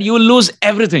 that you will lose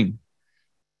everything.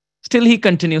 Still, he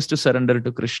continues to surrender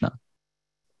to Krishna.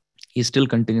 He still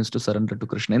continues to surrender to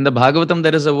Krishna. In the Bhagavatam,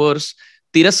 there is a verse,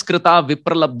 Tiraskrita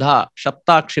vipralabdha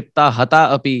shapta kshipta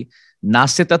hata api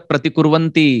nasitat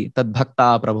pratikurvanti tad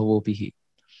bhakta prabhavopihi.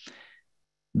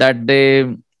 That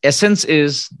the essence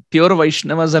is pure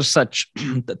Vaishnavas are such,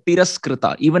 the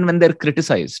Tiraskrita, even when they're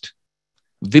criticized,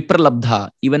 vipralabdha,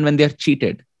 even when they're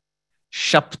cheated,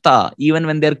 shapta, even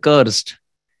when they're cursed,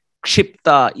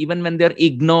 kshipta, even when they're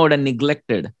ignored and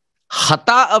neglected,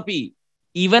 hata api,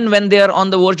 even when they are on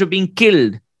the verge of being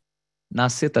killed,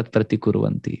 nasyatat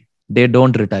pratikurvanti, they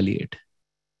don't retaliate.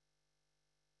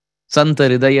 Santa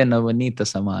hridaya navanita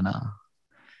samana.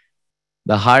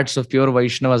 The hearts of pure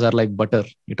Vaishnavas are like butter.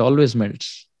 It always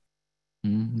melts.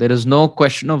 There is no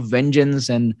question of vengeance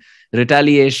and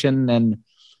retaliation and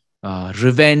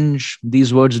revenge.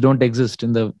 These words don't exist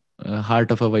in the heart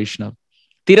of a Vaishnava.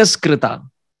 Tiraskrita,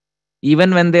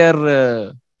 even when they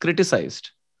are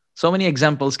criticized. So many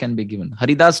examples can be given.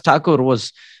 Haridas Thakur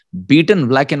was beaten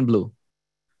black and blue.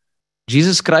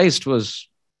 Jesus Christ was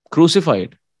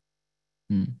crucified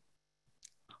on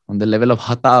the level of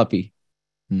hata api.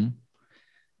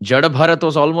 Jada Bharat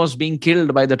was almost being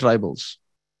killed by the tribals.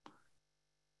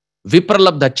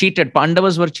 Vipralabdha, cheated.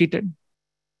 Pandavas were cheated.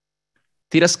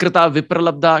 Tiraskrita,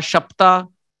 Vipralabdha, Shapta.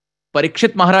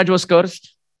 Parikshit Maharaj was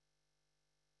cursed.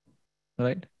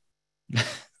 Right?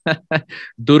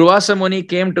 Durvasa Muni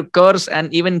came to curse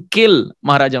and even kill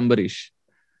Mahārāja Ambarish.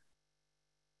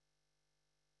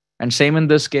 And same in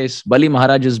this case, Bali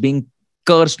Mahārāja is being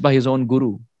cursed by his own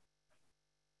guru.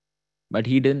 But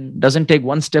he doesn't take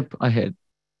one step ahead.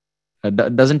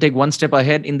 Doesn't take one step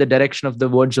ahead in the direction of the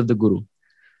words of the guru.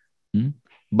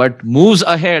 But moves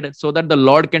ahead so that the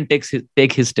Lord can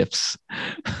take his steps.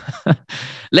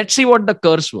 Let's see what the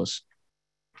curse was.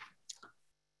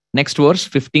 Next verse,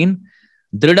 15.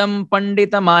 Dridam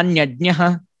pandita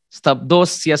manyajnyaha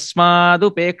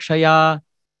stabdosyasmadupekshaya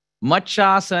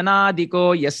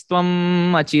machasanadiko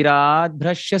yastvam achirad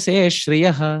bhrashyase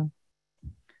shriyah.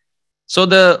 So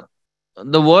the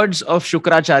words of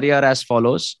Shukracharya are as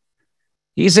follows.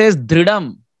 He says,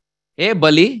 Dridam, hey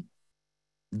Bali,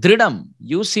 Dridam,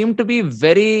 you seem to be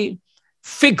very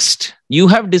fixed. You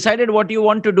have decided what you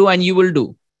want to do and you will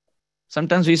do.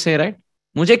 Sometimes we say, right?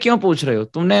 मुझे क्यों पूछ रहे हो?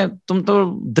 तुम तो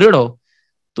दृढ़ हो.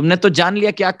 तुमने तो जान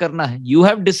लिया क्या करना है. You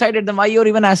have decided, then why you're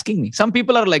even asking me? Some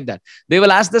people are like that. They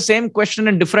will ask the same question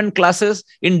in different classes,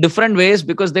 in different ways,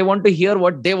 because they want to hear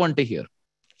what they want to hear.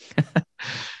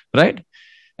 Right?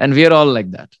 And we are all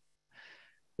like that.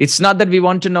 It's not that we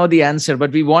want to know the answer,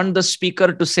 but we want the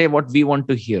speaker to say what we want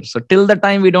to hear. So till the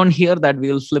time we don't hear that,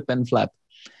 we will flip and flap.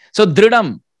 So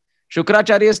Dridam,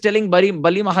 Shukracharya is telling Bali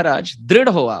Mahārāja, दृढ़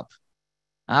हो आप.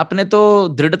 आपने तो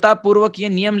दृढ़ता पूर्वक ये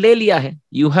नियम ले लिया है.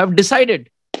 You have decided.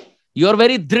 You are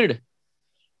very दृढ़.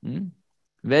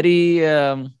 Very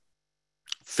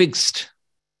fixed.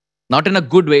 Not in a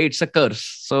good way. It's a curse.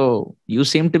 So you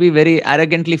seem to be very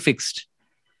arrogantly fixed.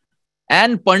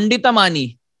 And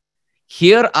Panditamani.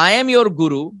 Here I am your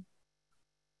guru.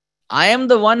 I am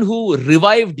the one who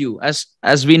revived you.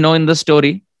 As we know in the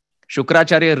story,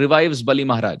 Shukracharya revives Bali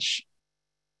Mahārāja.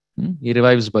 He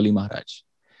revives Bali Mahārāja.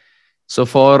 So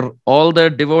for all the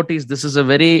devotees, this is a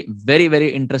very, very, very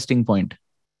interesting point.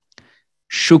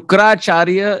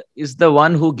 Shukracharya is the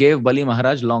one who gave Bali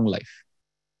Mahārāja long life.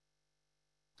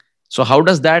 So how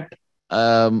does that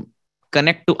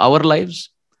connect to our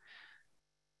lives?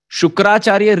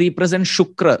 Shukracharya represents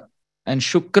Shukra, and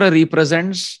Shukra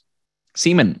represents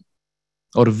semen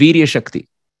or Virya Shakti.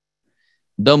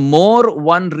 The more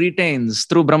one retains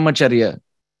through Brahmacharya,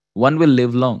 one will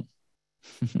live long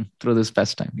through this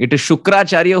pastime. It is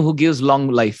Shukracharya who gives long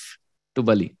life to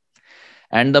Bali.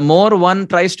 And the more one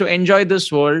tries to enjoy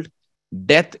this world,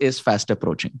 death is fast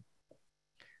approaching.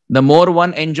 The more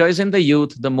one enjoys in the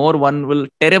youth, the more one will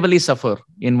terribly suffer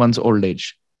in one's old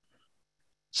age.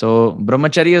 So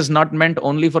Brahmacharya is not meant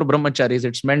only for Brahmacharis.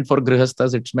 It's meant for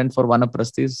Grihasthas. It's meant for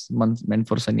Vanaprasthis, meant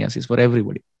for Sannyasis, for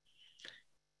everybody.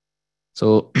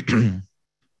 So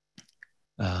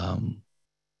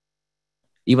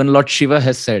even Lord Shiva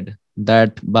has said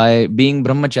that by being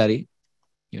Brahmachari,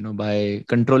 by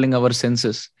controlling our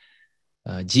senses,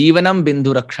 Jivanam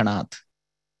Bindu Rakshanat,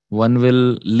 one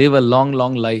will live a long,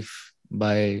 long life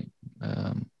by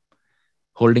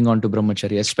holding on to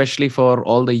Brahmacharya, especially for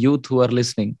all the youth who are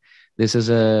listening. This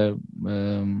is a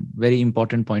very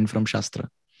important point from Shastra.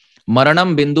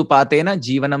 Maranam Bindu Patena,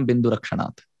 Jivanam Bindu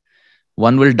Rakshanat.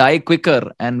 One will die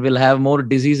quicker and will have more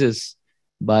diseases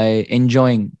by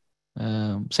enjoying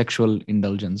sexual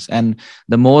indulgence. And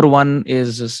the more one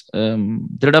is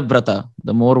Dridhabrata,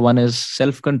 the more one is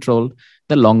self-controlled,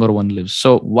 the longer one lives.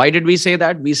 So why did we say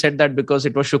that? We said that because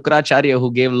it was Shukracharya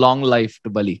who gave long life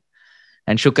to Bali.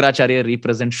 And Shukracharya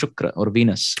represents Shukra or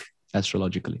Venus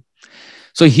astrologically.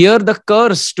 So here the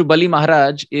curse to Bali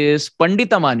Mahārāja is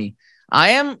Panditamani. I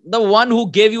am the one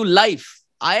who gave you life.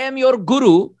 I am your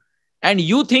guru and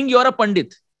you think you are a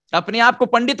Pandit. अपने आप को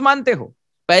पंडित मानते हो.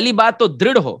 पहली बात तो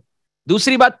दृढ़ हो.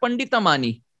 दूसरी बात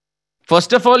पंडितमानी.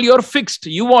 First of all, you're fixed.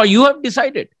 You have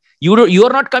decided. You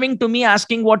are not coming to me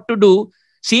asking what to do.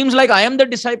 Seems like I am the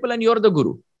disciple and you're the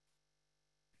guru.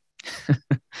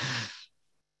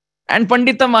 And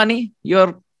Panditamani,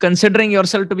 you're considering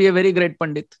yourself to be a very great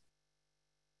Pandit.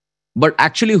 But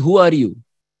actually, who are you?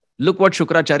 Look what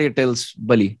Shukracharya tells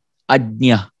Bali.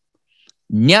 Ajna.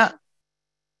 Nya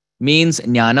means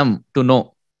jnanam, to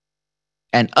know.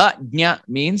 And ajna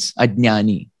means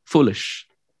ajnani, foolish.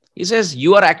 He says,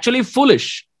 you are actually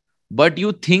foolish, but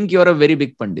you think you're a very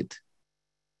big Pandit.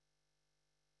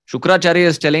 Shukracharya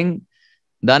is telling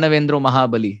Danavendra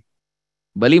Mahabali,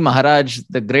 Bali Mahārāja,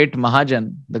 the great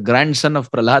Mahajan, the grandson of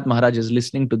Prahlad Maharaj, is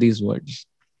listening to these words.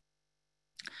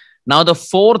 Now the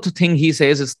fourth thing he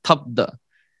says is Thabda.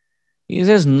 He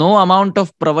says, no amount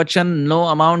of pravachan, no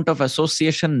amount of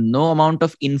association, no amount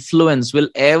of influence will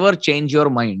ever change your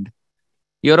mind.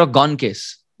 You're a gone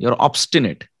case. You're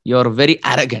obstinate. You're very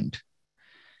arrogant.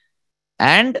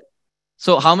 And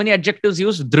so how many adjectives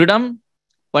used? Dridam,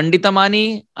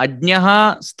 Panditamani,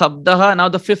 Ajnaha, Stabdaha. Now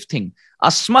the fifth thing.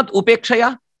 Asmat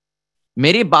upekshaya.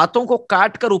 मेरी बातों को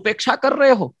काट कर उपेक्षा कर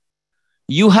रहे हो.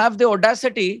 You have the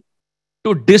audacity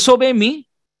to disobey me,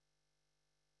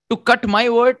 to cut my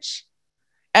words,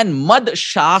 and mad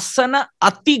shasana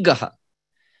atigaha.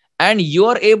 And you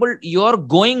are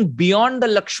going beyond the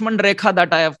Lakshman Rekha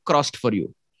that I have crossed for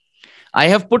you. I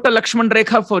have put a Lakshman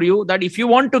Rekha for you that if you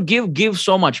want to give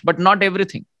so much, but not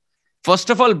everything. First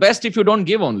of all, best if you don't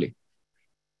give only.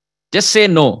 Just say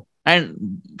no.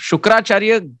 And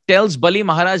Shukracharya tells Bali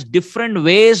Maharaj different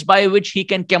ways by which he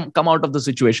can come out of the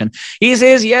situation. He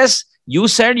says, yes, you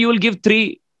said you will give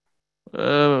three,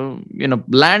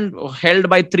 land held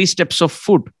by 3 steps of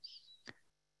food.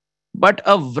 But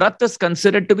a vrat is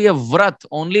considered to be a vrat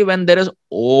only when there is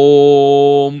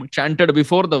Om chanted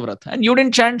before the vrat. And you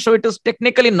didn't chant, so it is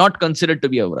technically not considered to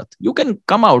be a vrat. You can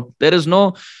come out. There is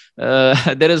no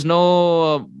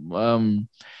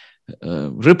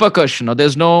repercussion, or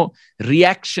there's no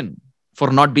reaction for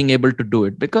not being able to do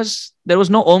it because there was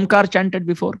no Omkar chanted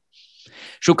before.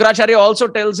 Shukracharya also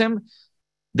tells him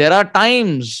there are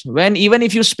times when even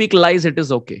if you speak lies, it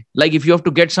is okay. Like if you have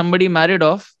to get somebody married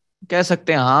off, कह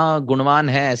सकते हैं हाँ गुणवान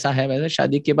है ऐसा है वैसे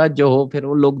शादी के बाद जो हो फिर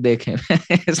वो लोग देखें.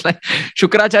 It's like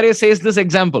Shukracharya says this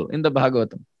example in the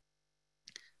Bhagavatam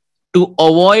to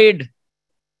avoid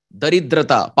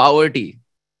daridrata, poverty.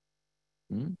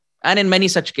 And in many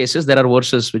such cases, there are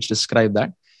verses which describe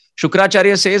that.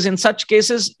 Shukracharya says in such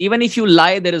cases, even if you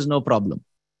lie, there is no problem.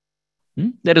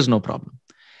 There is no problem.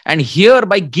 And here,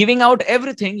 by giving out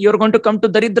everything, you're going to come to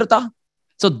daridrata.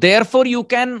 So therefore, you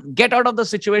can get out of the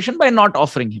situation by not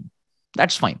offering him.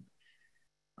 That's fine.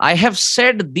 I have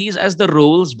said these as the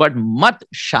rules, but mat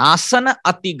shasana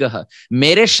atigaha.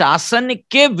 Mere shasan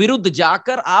ke viruddh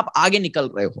jaakar aap aage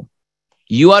nikal rahe ho.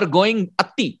 You are going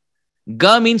ati.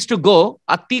 Ga means to go.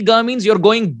 Ati ga means you're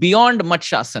going beyond mat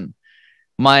shasan,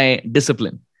 my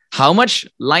discipline. How much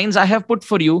lines I have put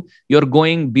for you, you're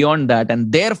going beyond that.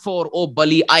 And therefore, oh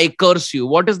Bali, I curse you.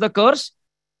 What is the curse?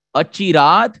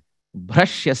 Achirat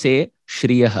bhrashyase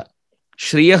shriyaha.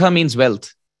 Shriyaha means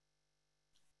wealth.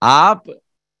 आप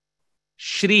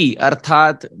श्री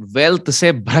अर्थात wealth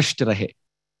से भ्रष्ट रहे.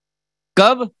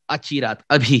 कब? अचिरात,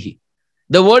 अभी ही.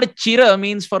 The word chira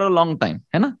means for a long time,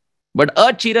 है ना? But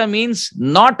achira means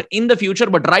not in the future,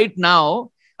 but right now.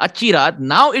 Achirat,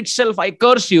 now itself I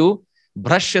curse you.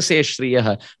 Bhrashyase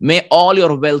shriyaha. May all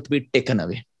your wealth be taken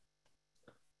away.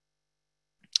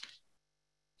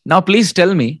 Now please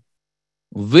tell me,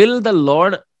 will the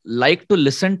Lord like to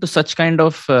listen to such kind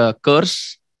of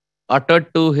curse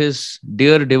uttered to his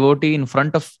dear devotee in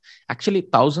front of actually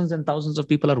thousands and thousands of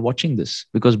people are watching this?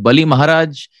 Because Bali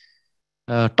Maharaj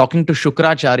talking to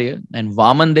Shukracharya and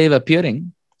Vaman Dev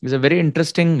appearing is a very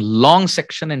interesting long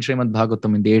section in Srimad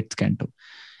Bhagavatam in the 8th canto.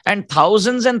 And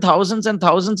thousands and thousands and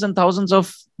thousands and thousands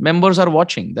of members are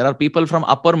watching. There are people from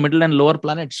upper, middle and lower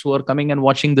planets who are coming and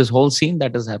watching this whole scene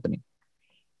that is happening.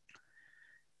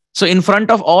 So in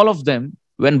front of all of them,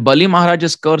 when Bali Maharaj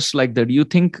is cursed like that, do you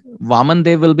think Vaman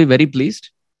Dev will be very pleased?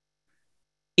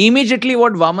 Immediately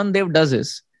what Vaman Dev does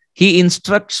is, he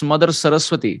instructs Mother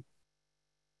Saraswati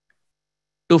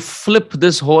to flip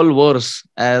this whole verse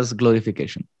as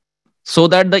glorification, so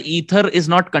that the ether is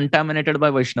not contaminated by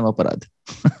Vaishnava Parad.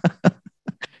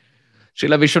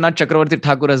 Srila Vishwanath Chakravarti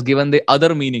Thakur has given the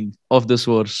other meaning of this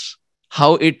verse,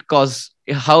 how it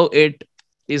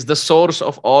is the source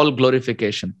of all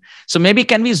glorification. So maybe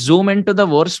can we zoom into the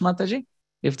verse, Mataji?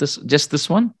 If just this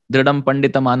one, Dridam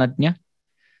Panditam Anajna.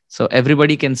 So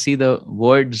everybody can see the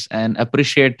words and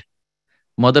appreciate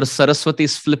Mother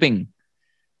Saraswati's flipping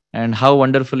and how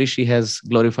wonderfully she has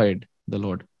glorified the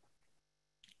Lord.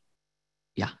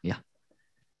 Yeah.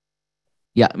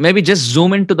 Maybe just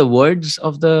zoom into the words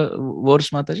of the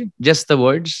verse, Mataji. Just the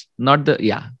words, not the,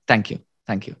 yeah. Thank you.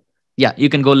 Yeah, you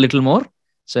can go a little more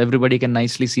so everybody can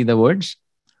nicely see the words.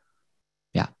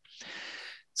 Yeah.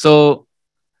 So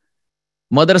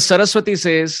Mother Saraswati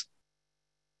says,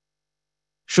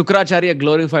 Shukracharya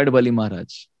glorified Bali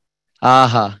Maharaj.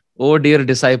 Aha, oh dear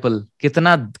disciple,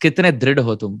 kitne drid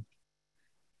ho tum.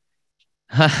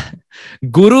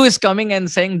 Guru is coming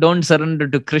and saying, don't surrender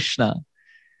to Krishna.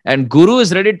 And Guru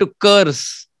is ready to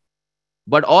curse.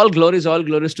 But all glories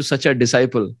to such a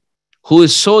disciple who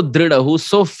is so drida, who is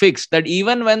so fixed that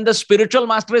even when the spiritual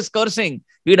master is cursing,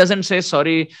 he doesn't say,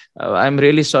 sorry, I'm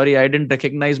really sorry. I didn't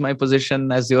recognize my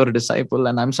position as your disciple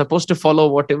and I'm supposed to follow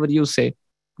whatever you say.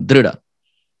 Drida.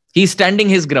 He is standing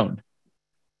his ground.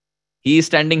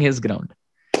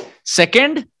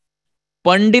 Second,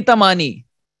 Panditamani.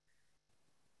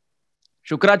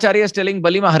 Shukracharya is telling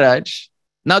Bali Maharaj,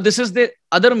 Now, this is the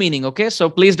other meaning, okay? So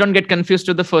please don't get confused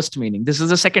with the first meaning. This is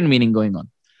the second meaning going on.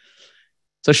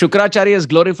 So Shukracharya is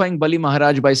glorifying Bali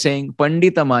Mahārāja by saying,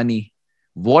 Panditamani,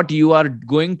 what you are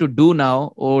going to do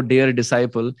now, oh dear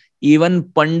disciple, even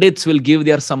Pandits will give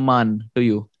their samman to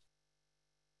you.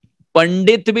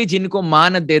 Pandit bhi jinko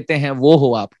maan dete hain, wo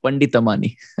ho aap,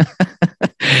 Panditamani.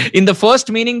 In the first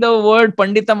meaning, the word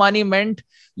Panditamani meant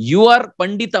you are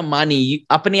Panditamani.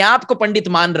 Apne aap ko Pandit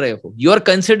maan rahe ho. You are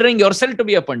considering yourself to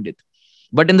be a Pandit.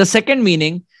 But in the second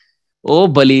meaning, oh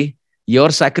Bali, your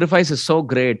sacrifice is so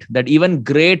great that even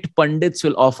great Pandits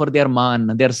will offer their man,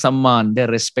 their samman, their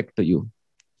respect to you.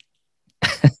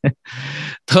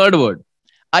 Third word,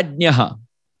 Ajnaha.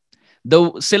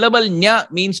 The syllable nya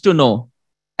means to know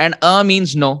and a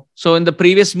means no. So in the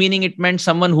previous meaning, it meant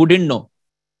someone who didn't know.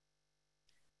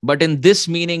 But in this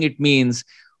meaning, it means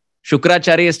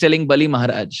Shukracharya is telling Bali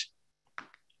Mahārāja,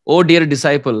 oh dear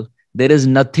disciple, there is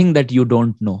nothing that you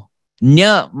don't know.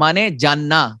 Nya mane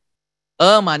janna,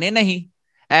 a mane nahi.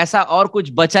 ऐसा और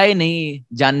कुछ बचा ही नहीं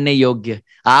जानने योग्य.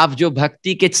 आप जो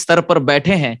भक्ति के स्तर पर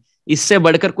बैठे हैं, इससे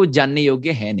बढ़कर कुछ जानने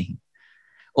योग्य है नहीं.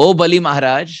 Oh Bali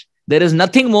Mahārāja, there is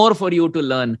nothing more for you to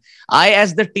learn. I,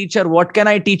 as the teacher, what can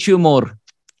I teach you more?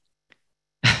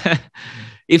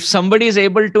 If somebody is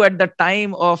able to, at the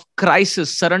time of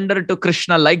crisis, surrender to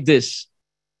Krishna like this,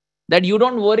 that you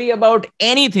don't worry about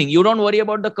anything. You don't worry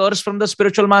about the curse from the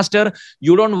spiritual master.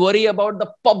 You don't worry about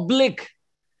the public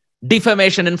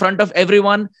defamation in front of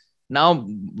everyone. Now,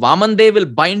 Vamandev will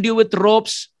bind you with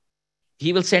ropes.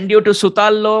 He will send you to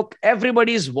Sutal Lok.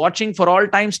 Everybody is watching for all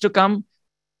times to come.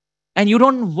 And you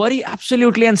don't worry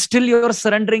absolutely, and still you're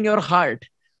surrendering your heart.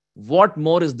 What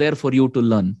more is there for you to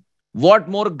learn? What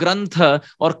more grantha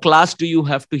or class do you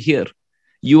have to hear?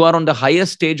 You are on the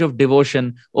highest stage of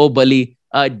devotion. Oh Bali,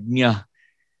 ajna.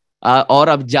 और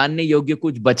अब जानने योग्य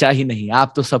कुछ बचा ही नहीं.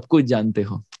 आप तो सब कुछ जानते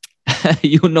हो.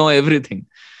 You know everything.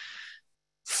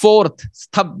 Fourth,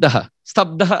 stabdah.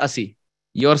 Stabdah asi.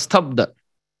 You're stabda.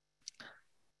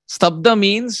 Stabda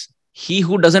means he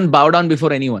who doesn't bow down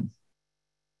before anyone.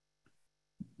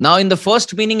 Now, in the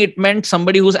first meaning, it meant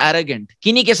somebody who's arrogant.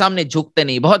 Kini ke samne jhukte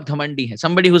nahi, bahut ghamandi hai.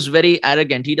 Somebody who's very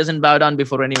arrogant. He doesn't bow down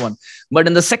before anyone. But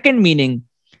in the second meaning,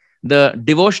 the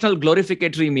devotional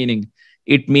glorificatory meaning,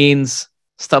 it means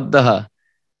stabdaha.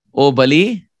 Oh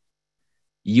Bali,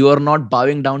 you are not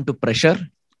bowing down to pressure.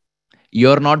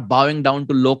 You're not bowing down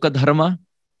to loka dharma.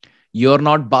 You're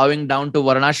not bowing down to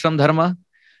varnashram dharma.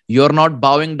 You're not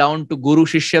bowing down to guru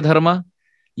shishya dharma.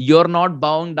 You're not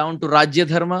bowing down to rajya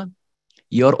dharma.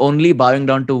 You're only bowing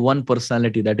down to one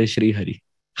personality, that is Sri Hari.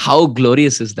 How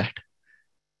glorious is that?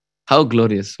 How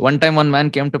glorious. One time one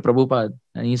man came to Prabhupada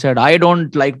and he said, I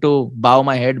don't like to bow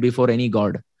my head before any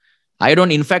god.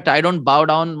 In fact, I don't bow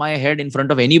down my head in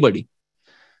front of anybody.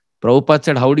 Prabhupada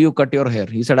said, how do you cut your hair?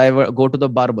 He said, I go to the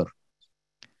barber.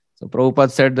 So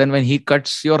Prabhupada said, then when he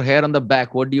cuts your hair on the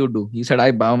back, what do you do? He said,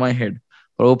 I bow my head.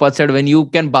 Prabhupada said, when you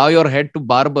can bow your head to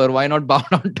barber, why not bow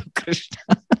down to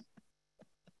Krishna?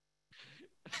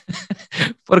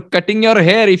 For cutting your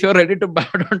hair, if you're ready to bow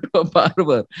down to a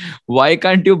barber, why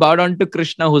can't you bow down to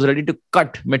Krishna who's ready to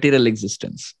cut material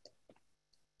existence?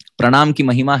 Pranam ki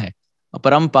mahima hai,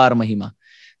 aparampar mahima.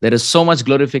 There is so much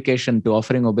glorification to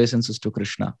offering obeisances to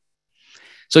Krishna.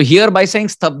 So here by saying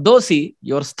stabdosi,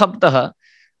 your stabdaha,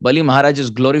 Bali Mahārāja is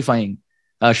glorifying.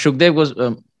 Shukdev was,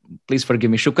 please forgive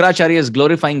me, Shukracharya is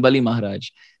glorifying Bali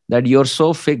Mahārāja that you're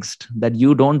so fixed that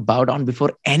you don't bow down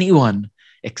before anyone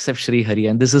except Sri Hari.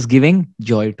 And this is giving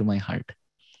joy to my heart.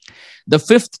 The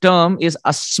fifth term is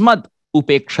asmad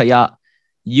upekshaya.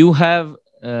 You have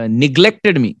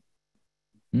neglected me.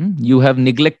 You have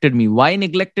neglected me. Why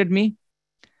neglected me?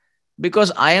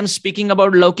 Because I am speaking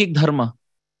about Laukik Dharma.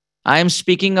 I am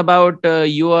speaking about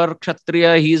you are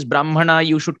Kshatriya, he is Brahmana,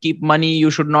 you should keep money, you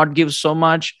should not give so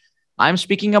much. I am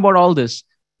speaking about all this.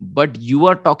 But you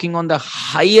are talking on the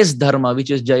highest Dharma, which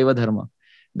is Jaiva Dharma.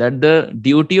 That the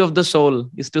duty of the soul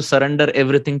is to surrender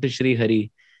everything to Sri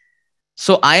Hari.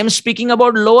 So I am speaking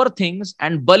about lower things,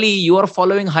 and Bali, you are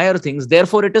following higher things.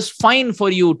 Therefore, it is fine for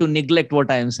you to neglect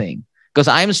what I am saying. Because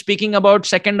I am speaking about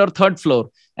second or third floor,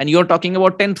 and you're talking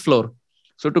about 10th floor.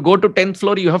 So to go to 10th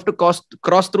floor, you have to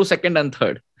cross through second and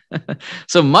third.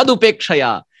 So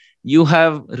madupekshaya, you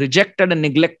have rejected and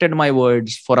neglected my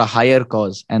words for a higher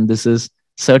cause. And this is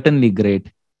certainly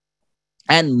great.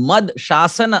 And mad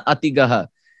shasana atigaha,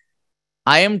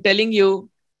 I am telling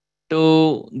you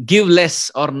to give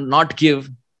less or not give,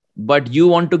 but you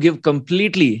want to give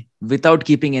completely without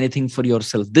keeping anything for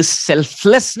yourself. This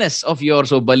selflessness of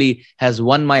yours, O Bali, has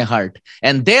won my heart.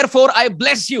 And therefore, I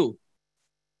bless you.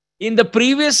 In the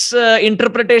previous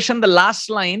interpretation, the last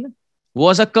line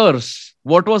was a curse.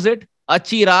 What was it?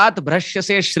 Achirat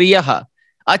bhrashyase shriyaha.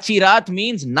 Achirat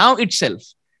means now itself.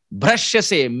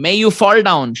 Bhrashyase, may you fall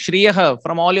down. Shriyaha,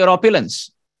 from all your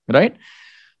opulence. Right?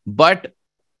 But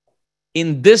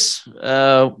in this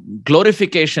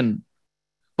glorification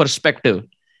perspective,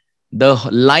 the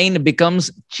line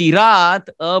becomes Chirat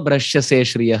abhrashyase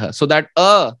shriyaha. So that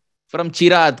from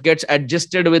Chirat gets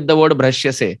adjusted with the word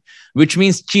bhrashyase, which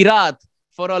means Chirat,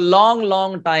 for a long,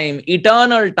 long time,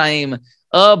 eternal time,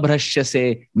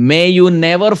 abhrashyase, may you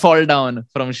never fall down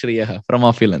from shriyaha, from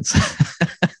opulence.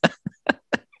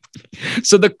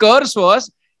 So the curse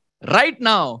was, right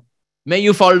now, may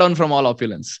you fall down from all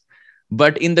opulence.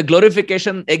 But in the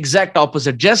glorification, exact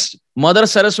opposite. Just Mother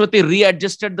Saraswati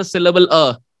readjusted the syllable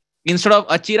Instead of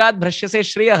Achirat bhrashyase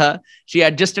shriyaha, she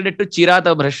adjusted it to Chirat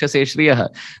abhrashyase shriyaha,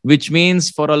 which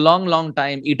means for a long, long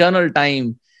time, eternal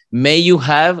time, may you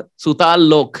have Sutal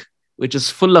Lok, which is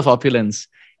full of opulence,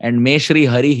 and may Shri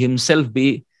Hari himself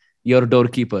be your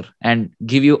doorkeeper and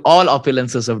give you all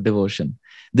opulences of devotion.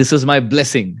 This is my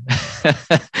blessing,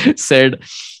 said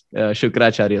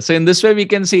Shukracharya. So in this way, we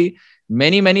can see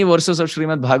many, many verses of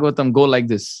Srimad Bhagavatam go like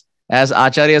this, as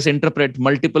Acharyas interpret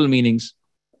multiple meanings.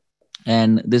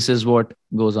 And this is what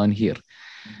goes on here.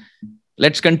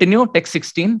 Let's continue. Text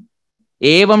 16.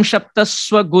 Evam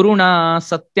shaptasva guruna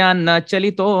satyanna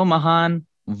chalito mahan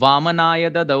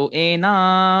vamanaya dadau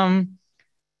enam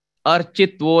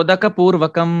architvodaka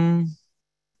purvakam.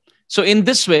 So in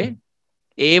this way,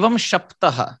 evam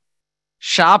shaptaha,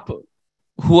 shap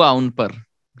hua un par.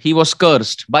 He was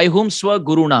cursed. By whom? Swa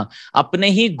Guruna.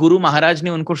 Apne hi Guru Maharaj ne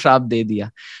unko shraap de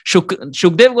diya.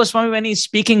 Shukdev Goswami, when he's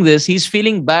speaking this, he's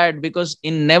feeling bad because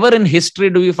never in history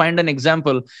do we find an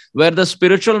example where the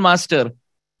spiritual master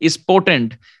is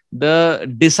potent,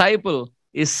 the disciple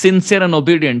is sincere and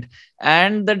obedient,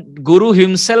 and the Guru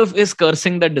himself is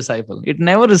cursing the disciple. It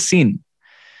never is seen.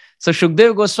 So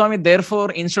Shukdev Goswami,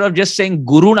 therefore, instead of just saying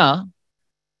Guruna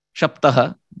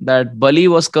Shaptaha, that Bali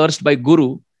was cursed by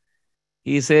Guru,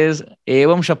 he says,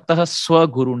 Evam Shaptaha Swa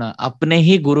Guruna. Apne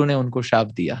hi Guru ne unko shap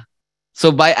diya.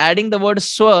 So by adding the word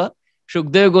Swa,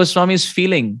 Shukdev Goswami's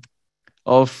feeling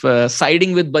of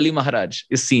siding with Bali Maharaj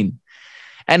is seen.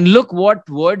 And look what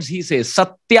words he says.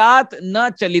 Satyat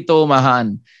na chalito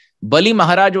mahan. Bali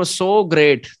Maharaj was so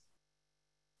great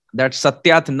that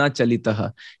Satyat na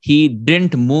chalitaha. He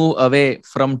didn't move away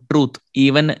from truth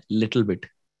even little bit.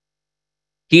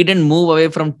 He didn't move away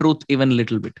from truth even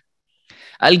little bit.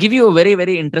 I'll give you a very,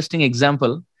 very interesting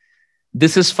example.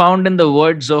 This is found in the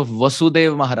words of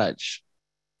Vasudev Maharaj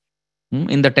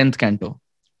in the 10th canto.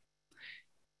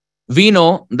 We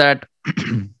know that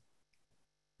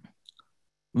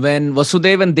when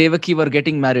Vasudev and Devaki were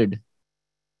getting married,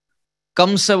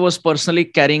 Kamsa was personally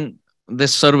carrying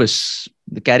this service,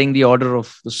 carrying the order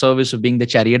of the service of being the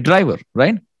chariot driver,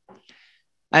 right?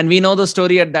 And we know the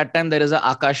story. At that time, there is a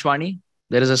Akashvani,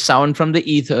 there is a sound from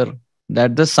the ether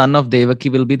that the son of Devaki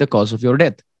will be the cause of your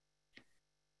death.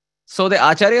 So the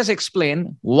Acharyas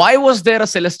explain, why was there a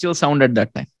celestial sound at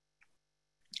that time?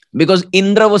 Because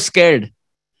Indra was scared.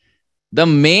 The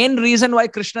main reason why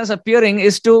Krishna is appearing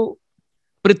is to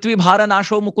Prithvi Bhara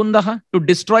Nasho Mukundaha, to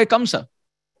destroy Kamsa.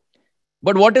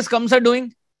 But what is Kamsa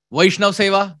doing? Vaishnav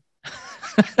Seva.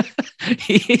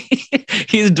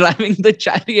 He is driving the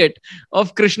chariot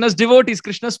of Krishna's devotees,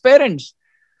 Krishna's parents.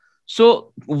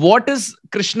 So what is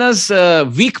Krishna's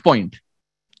weak point?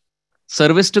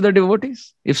 Service to the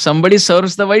devotees. If somebody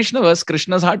serves the Vaishnavas,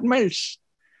 Krishna's heart melts.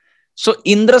 So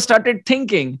Indra started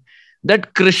thinking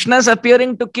that Krishna is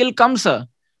appearing to kill Kamsa.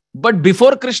 But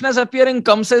before Krishna is appearing,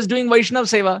 Kamsa is doing Vaishnav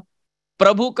Seva.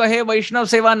 Prabhu kahe Vaishnav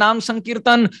Seva naam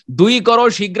sankirtan dui karo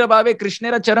shigra bhave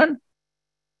Krishnera charan.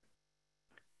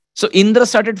 So Indra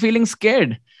started feeling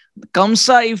scared.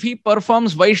 Kamsa, if he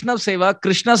performs Vaishnav Seva,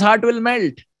 Krishna's heart will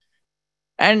melt.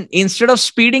 And instead of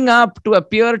speeding up to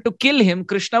appear to kill him,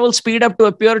 Krishna will speed up to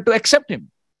appear to accept him.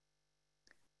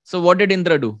 So what did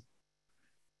Indra do?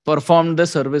 Performed the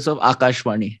service of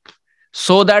Akashvani.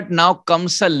 So that now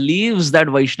Kamsa leaves that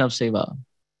Vaishnav Seva.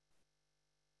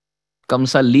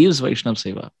 Kamsa leaves Vaishnav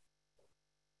Seva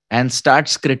and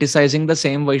starts criticizing the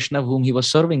same Vaishnav whom he was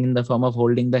serving in the form of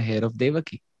holding the hair of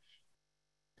Devaki.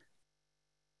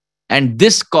 And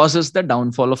this causes the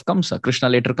downfall of Kamsa. Krishna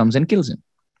later comes and kills him.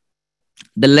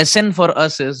 The lesson for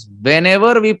us is,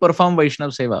 whenever we perform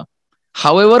Vaishnav Seva,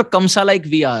 however Kamsa-like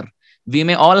we are, we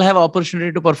may all have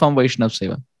opportunity to perform Vaishnav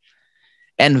Seva.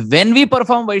 And when we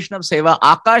perform Vaishnav Seva,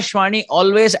 Akashvani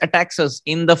always attacks us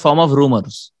in the form of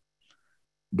rumors.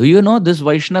 Do you know this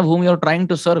Vaishnav whom you're trying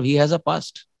to serve, he has a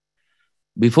past.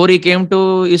 Before he came to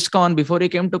ISKCON, before he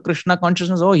came to Krishna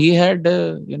consciousness, oh, he had,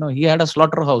 he had a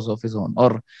slaughterhouse of his own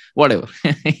or whatever.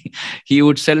 He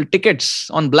would sell tickets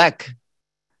on black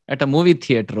at a movie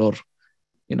theater, or,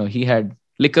 he had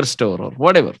liquor store or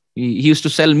whatever. He used to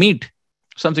sell meat,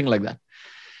 something like that.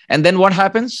 And then what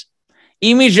happens?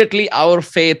 Immediately our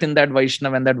faith in that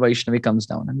Vaishnava and that Vaishnavi comes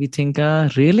down. And we think,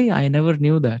 really? I never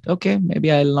knew that. Okay,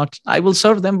 maybe I will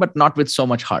serve them, but not with so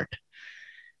much heart.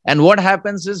 And what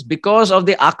happens is, because of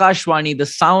the Akashvani, the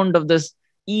sound of this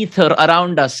ether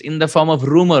around us in the form of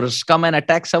rumors come and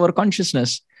attacks our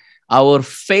consciousness, our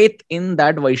faith in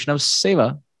that Vaishnav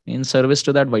Seva, in service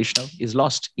to that Vaishnav, is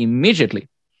lost immediately.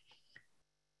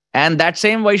 And that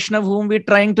same Vaishnav whom we're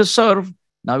trying to serve,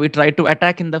 now we try to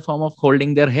attack in the form of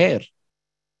holding their hair.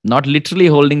 Not literally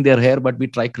holding their hair, but we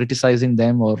try criticizing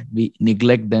them or we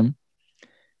neglect them.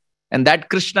 And that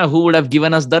Krishna who would have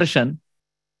given us darshan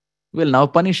will now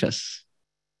punish us,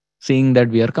 seeing that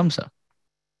we are Kamsa.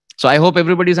 So I hope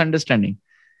everybody is understanding.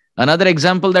 Another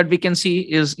example that we can see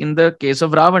is in the case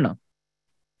of Ravana.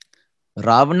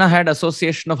 Ravana had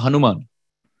association of Hanuman.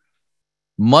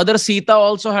 Mother Sita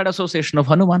also had association of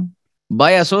Hanuman.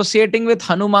 By associating with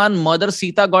Hanuman, Mother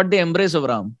Sita got the embrace of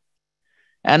Ram.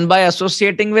 And by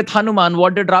associating with Hanuman,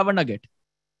 what did Ravana get?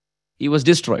 He was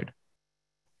destroyed.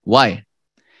 Why?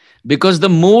 Because the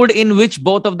mood in which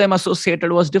both of them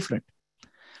associated was different.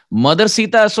 Mother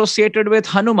Sita associated with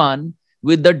Hanuman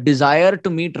with the desire to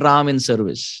meet Ram in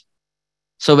service.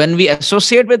 So when we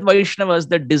associate with Vaishnavas,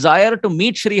 the desire to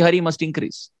meet Sri Hari must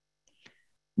increase.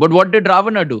 But what did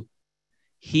Ravana do?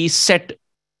 He set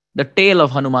the tail of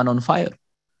Hanuman on fire.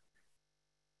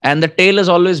 And the tail is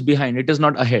always behind, it is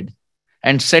not ahead.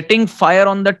 And setting fire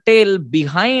on the tail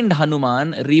behind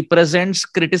Hanuman represents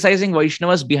criticizing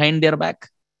Vaishnavas behind their back.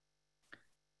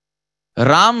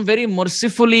 Ram very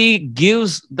mercifully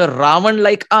gives the Ravan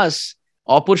like us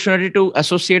opportunity to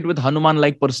associate with Hanuman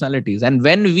like personalities. And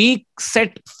when we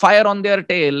set fire on their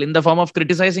tail in the form of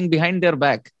criticizing behind their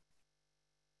back,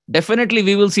 definitely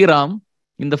we will see Ram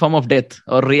in the form of death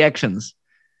or reactions.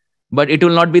 But it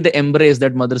will not be the embrace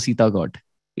that Mother Sita got.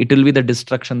 It will be the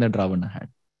destruction that Ravana had.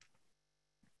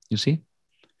 You see?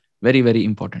 Very, very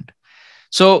important.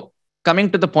 So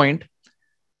coming to the point,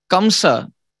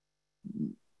 Kamsa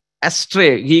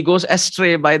astray. He goes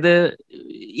astray by the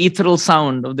ethereal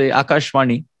sound of the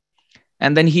Akashvani.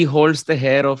 And then he holds the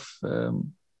hair of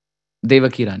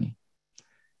Devaki Rani.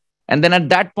 And then at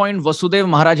that point, Vasudeva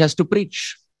Maharaj has to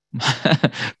preach.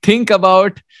 Think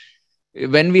about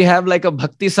when we have like a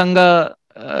Bhakti Sanga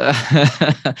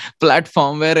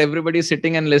platform where everybody is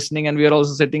sitting and listening and we are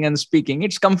also sitting and speaking.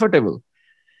 It's comfortable.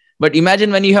 But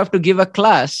imagine when you have to give a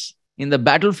class in the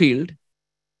battlefield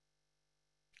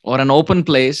or an open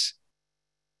place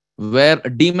where a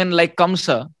demon like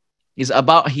Kamsa is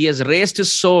about, he has raised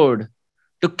his sword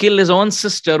to kill his own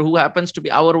sister who happens to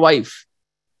be our wife.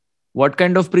 What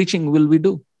kind of preaching will we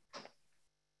do?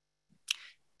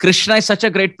 Krishna is such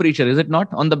a great preacher, is it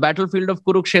not? On the battlefield of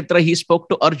Kurukshetra, he spoke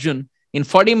to Arjun. In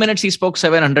 40 minutes, he spoke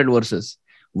 700 verses.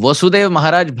 Vasudev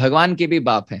Maharaj Bhagwan ke bhi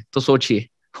baap hai. To sochiye.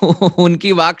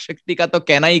 Unki vaak shakti ka to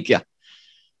kehna hi kya?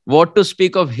 What to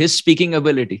speak of his speaking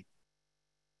ability?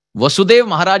 Vasudev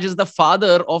Maharaj is the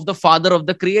father of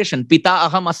the creation. Pita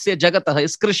aham asya jagatah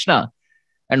is Krishna.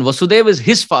 And Vasudev is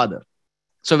his father.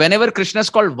 So whenever Krishna is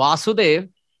called Vasudev,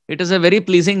 it is a very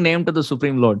pleasing name to the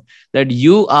Supreme Lord. That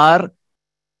you are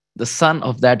the son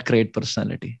of that great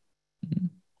personality.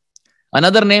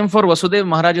 Another name for Vasudev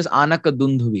Maharaj is Anaka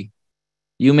Dundhuvi.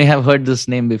 You may have heard this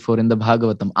name before in the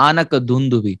Bhagavatam. Anaka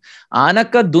Dundhuvi.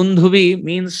 Anaka Dundhuvi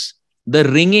means the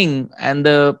ringing and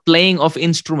the playing of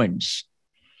instruments.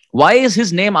 Why is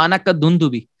his name Anaka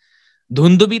Dundhuvi?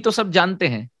 Dundhuvi to sab jante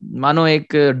hain. Mano ek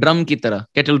drum ki tarah,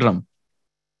 kettle drum.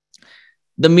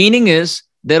 The meaning is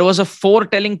there was a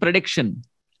foretelling prediction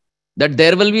that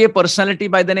there will be a personality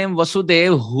by the name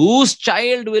Vasudev whose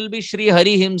child will be Sri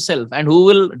Hari himself and who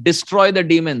will destroy the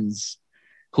demons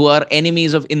who are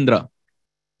enemies of Indra.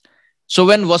 So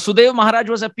when Vasudev Maharaj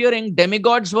was appearing,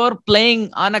 demigods were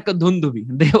playing Anaka Dundhuvi.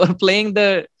 They were playing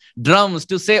the drums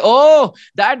to say, oh,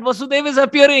 that Vasudev is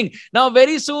appearing. Now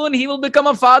very soon he will become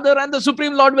a father and the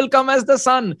Supreme Lord will come as the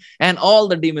son and all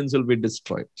the demons will be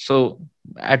destroyed. So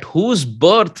at whose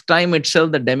birth time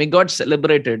itself the demigods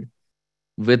celebrated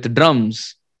with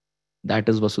drums, that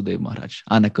is Vasudev Maharaj,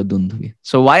 Anaka Dundhuvi.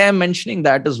 So why I'm mentioning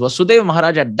that is Vasudev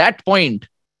Maharaj at that point,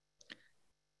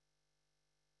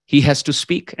 he has to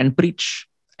speak and preach.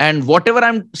 And whatever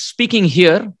I'm speaking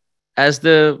here as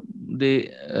the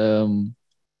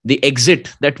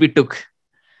exit that we took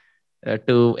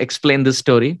to explain this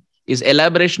story is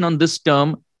elaboration on this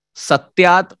term,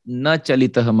 Satyat na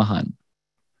chalitah mahan.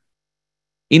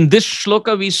 In this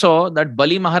shloka, we saw that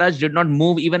Bali Mahārāja did not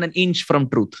move even an inch from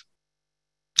truth.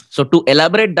 So to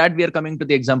elaborate that, we are coming to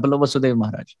the example of Vasudeva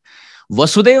Mahārāja.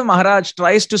 Vasudeva Mahārāja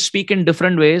tries to speak in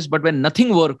different ways, but when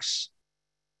nothing works,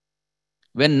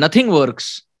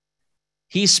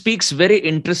 he speaks very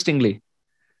interestingly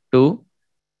to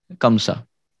Kamsa.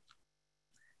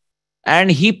 And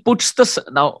he puts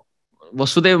now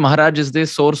Vasudeva Mahārāja is the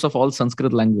source of all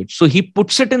Sanskrit language. So he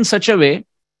puts it in such a way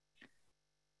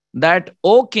that,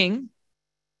 O king,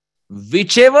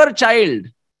 whichever child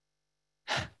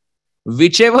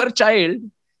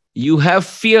you have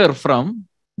fear from,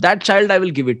 that child I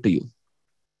will give it to you.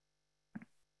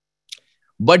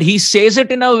 But he says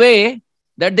it in a way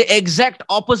that the exact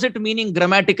opposite meaning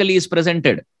grammatically is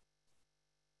presented.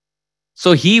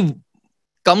 So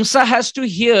Kamsa has to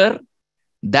hear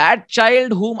that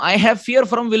child whom I have fear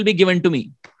from will be given to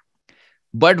me.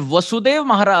 But Vasudeva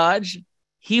Mahārāja,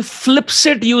 he flips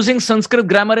it using Sanskrit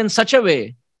grammar in such a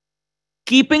way,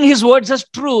 keeping his words as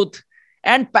truth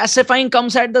and pacifying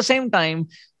Kamsa at the same time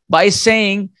by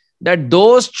saying that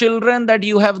those children that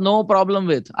you have no problem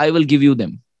with, I will give you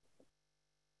them.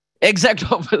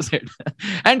 Exact opposite.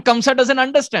 And Kamsa doesn't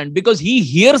understand because he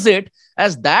hears it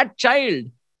as that child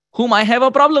whom I have a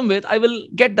problem with, I will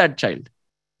get that child.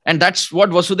 And that's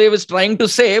what Vasudeva is trying to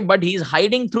say, but he's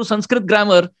hiding through Sanskrit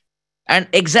grammar. And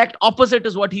exact opposite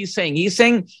is what he's saying. He's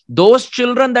saying, those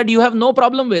children that you have no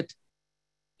problem with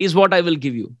is what I will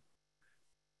give you.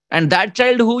 And that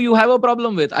child who you have a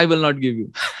problem with, I will not give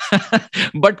you.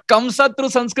 But Kamsa through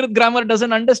Sanskrit grammar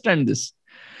doesn't understand this.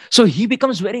 So he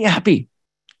becomes very happy.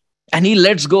 And he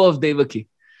lets go of Devaki.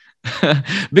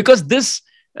 Because this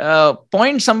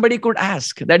point somebody could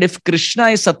ask, that if Krishna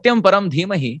is Satyam Param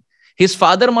Dhimahi, his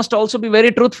father must also be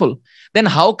very truthful. Then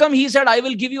how come he said, I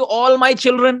will give you all my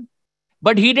children?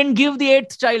 But he didn't give the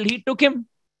 8th child. He took him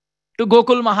to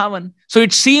Gokul Mahavan. So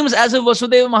it seems as if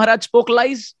Vasudeva Mahārāja spoke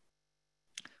lies.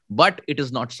 But it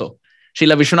is not so.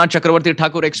 Srila Vishwanath Chakravarti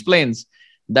Thakur explains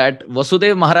that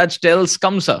Vasudeva Mahārāja tells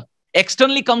Kamsa,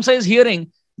 externally Kamsa is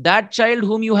hearing, that child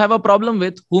whom you have a problem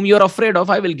with, whom you are afraid of,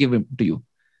 I will give him to you.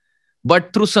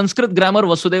 But through Sanskrit grammar,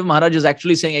 Vasudeva Mahārāja is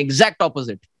actually saying exact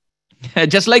opposite.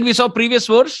 Just like we saw previous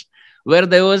verse, where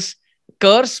there was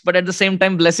curse, but at the same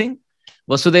time blessing.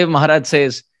 Vasudeva Mahārāja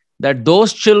says that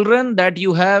those children that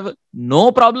you have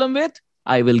no problem with,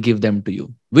 I will give them to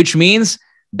you. Which means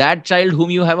that child whom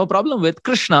you have a problem with,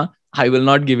 Krishna, I will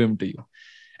not give him to you.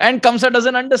 And Kamsa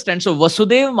doesn't understand. So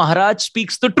Vasudeva Mahārāja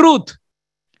speaks the truth,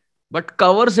 but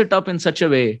covers it up in such a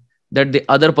way that the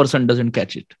other person doesn't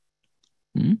catch it.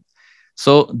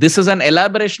 So this is an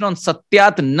elaboration on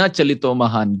Satyat na chalito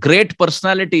mahan. Great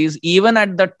personalities, even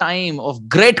at the time of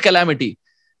great calamity,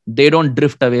 they don't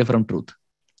drift away from truth.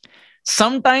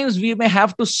 Sometimes we may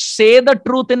have to say the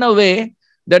truth in a way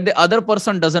that the other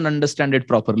person doesn't understand it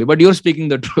properly, but you're speaking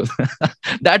the truth.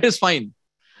 That is fine.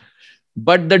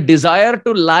 But the desire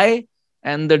to lie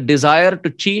and the desire to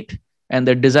cheat and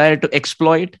the desire to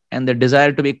exploit and the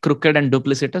desire to be crooked and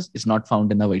duplicitous is not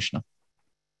found in the Vaishnava.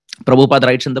 Prabhupada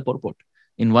writes in the purport,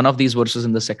 in one of these verses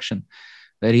in the section,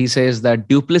 where he says that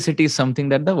duplicity is something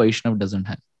that the Vaishnava doesn't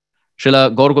have.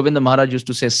 Srila Gaur Govinda Maharaj used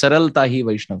to say, Saralta hi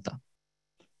Vaishnavta.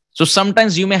 So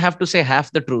sometimes you may have to say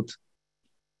half the truth.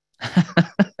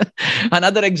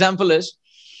 Another example is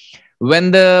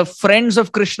when the friends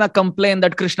of Krishna complain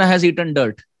that Krishna has eaten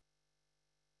dirt.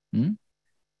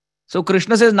 So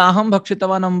Krishna says, Naham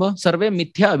bhakshitavanamba sarve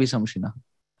mithya abhisamshina.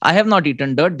 I have not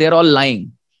eaten dirt. They're all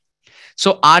lying.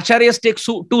 So Acharyas take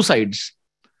two sides.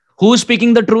 Who is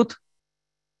speaking the truth?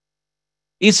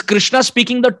 Is Krishna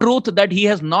speaking the truth that he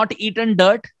has not eaten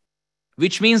dirt?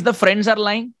 Which means the friends are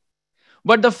lying.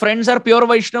 But the friends are pure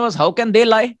Vaishnavas. How can they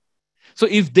lie? So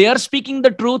if they are speaking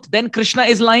the truth, then Krishna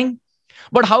is lying.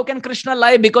 But how can Krishna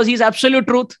lie? Because he is absolute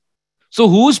truth. So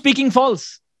who is speaking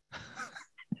false?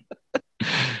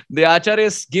 The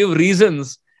Acharyas give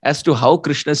reasons as to how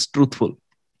Krishna is truthful.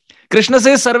 Krishna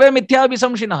says, Sarve mithya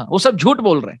abhisamshinaha. Wo sab jhoot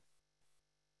bol rahe.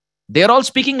 They are all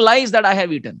speaking lies that I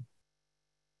have eaten.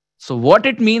 So what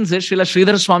it means is, Srila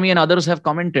Sridhar Swami and others have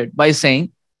commented by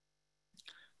saying,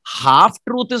 half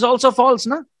truth is also false,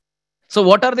 na? So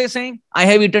what are they saying? I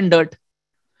have eaten dirt.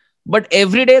 But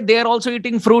every day they are also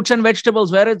eating fruits and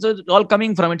vegetables. Where is it all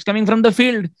coming from? It's coming from the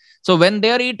field. So when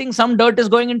they are eating, some dirt is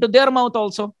going into their mouth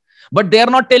also. But they are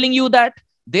not telling you that.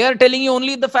 They are telling you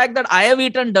only the fact that I have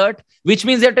eaten dirt, which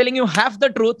means they're telling you half the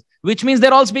truth, which means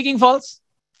they're all speaking false.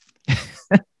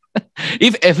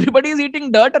 If everybody is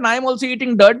eating dirt and I'm also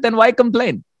eating dirt, then why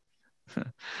complain?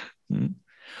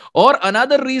 Or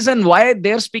another reason why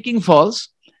they're speaking false,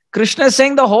 Krishna is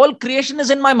saying the whole creation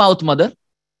is in my mouth, mother.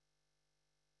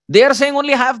 They are saying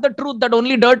only half the truth, that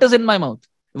only dirt is in my mouth.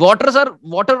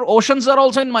 Oceans are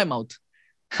also in my mouth.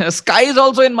 Sky is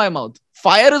also in my mouth.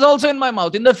 Fire is also in my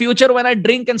mouth. In the future, when I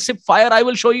drink and sip fire, I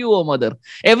will show you, O mother.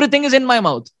 Everything is in my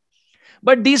mouth.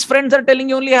 But these friends are telling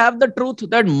you only half the truth,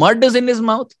 that mud is in his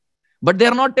mouth. But they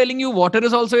are not telling you water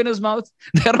is also in his mouth.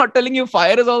 They are not telling you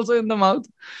fire is also in the mouth.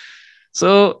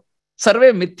 So, sarve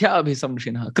mithya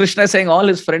abhisamshina. Krishna is saying all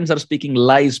his friends are speaking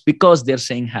lies because they're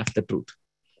saying half the truth.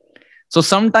 So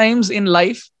sometimes in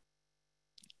life,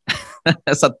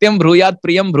 satyam bruyat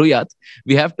priyam bruyat,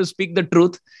 we have to speak the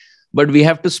truth, but we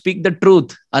have to speak the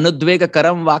truth. Anudvega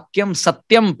karam vakyam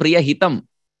satyam priya hitam.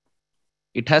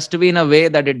 It has to be in a way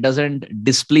that it doesn't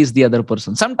displease the other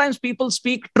person. Sometimes people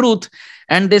speak truth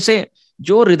and they say,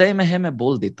 jo hriday mein hai, main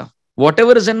bol deta.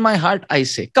 Whatever is in my heart, I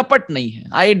say. Kapat nahi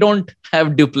hai. I don't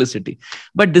have duplicity.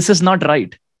 But this is not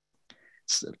right.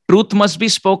 Truth must be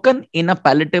spoken in a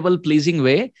palatable, pleasing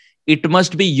way. It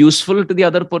must be useful to the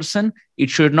other person. It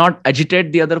should not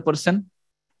agitate the other person.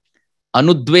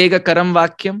 Anudvega karam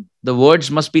vakyam. The words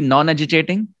must be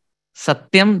non-agitating.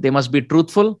 Satyam, they must be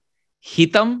truthful.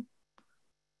 Hitam,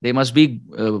 they must be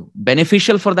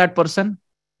beneficial for that person.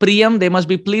 Priyam, they must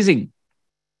be pleasing.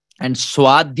 And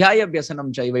Swadhyaya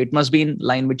Vyasanam Chaiva, it must be in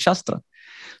line with Shastra.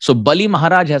 So Bali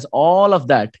Mahārāja has all of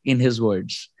that in his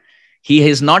words. He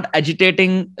is not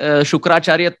agitating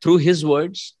Shukracharya through his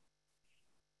words.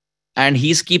 And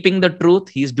he's keeping the truth.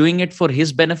 He's doing it for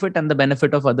his benefit and the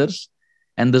benefit of others.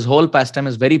 And this whole pastime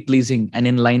is very pleasing and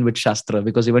in line with Shastra,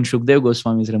 because even Shukdev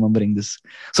Goswami is remembering this.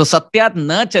 So Satyat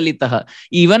na chalitaha.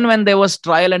 Even when there was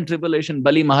trial and tribulation,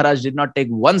 Bali Mahārāja did not take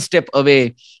one step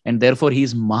away, and therefore he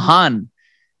is Mahan.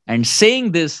 And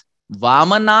saying this,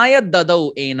 Vamanaya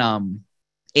dadau enam.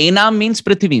 Enam means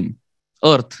Prithivim,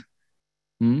 earth.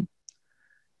 Enam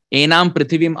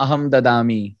Prithivim aham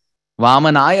dadami.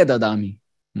 Vamanaya dadami.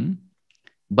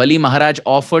 Bali Mahārāja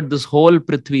offered this whole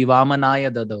Prithvi,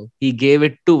 Vamanaya Dadav. He gave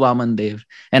it to Vamandev.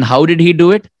 And how did he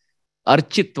do it?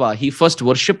 Architva. He first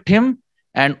worshipped him,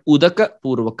 and Udaka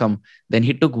Purvakam. Then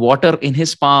he took water in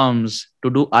his palms to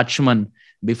do Achman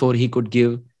before he could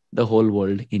give the whole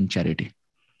world in charity.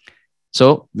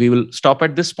 So we will stop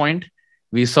at this point.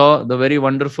 We saw the very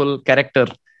wonderful character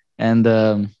and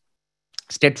the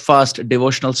steadfast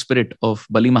devotional spirit of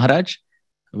Bali Mahārāja.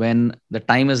 When the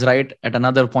time is right, at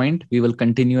another point, we will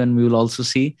continue and we will also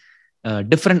see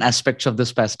different aspects of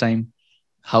this pastime,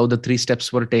 how the 3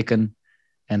 steps were taken,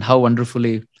 and how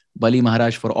wonderfully Bali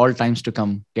Mahārāja for all times to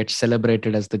come gets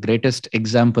celebrated as the greatest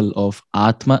example of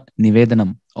Atma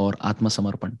Nivedanam or Atma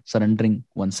Samarpan, surrendering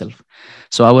oneself.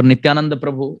 So our Nityananda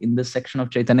Prabhu in this section of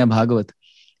Chaitanya Bhagavat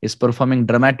is performing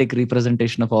dramatic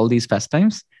representation of all these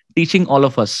pastimes, teaching all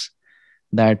of us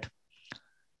that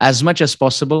as much as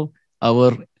possible,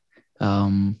 our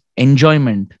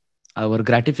enjoyment, our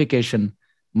gratification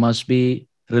must be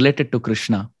related to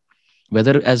Krishna.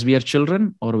 Whether as we are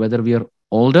children or whether we are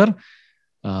older,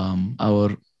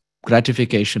 our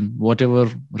gratification, whatever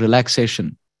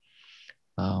relaxation,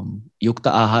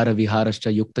 yukta ahara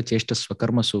viharascha, yukta cheshta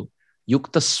swakarmasu,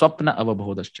 yukta swapna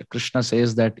avabhodascha. Krishna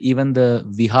says that even the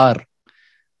vihar,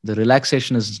 the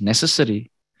relaxation is necessary,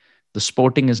 the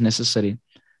sporting is necessary,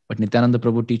 but Nityananda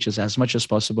Prabhu teaches as much as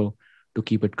possible to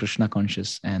keep it Krishna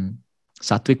conscious and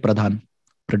Satvik Pradhan,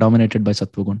 predominated by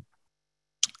Sattvagun.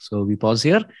 So we pause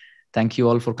here. Thank you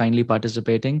all for kindly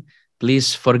participating.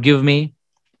 Please forgive me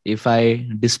if I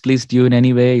displeased you in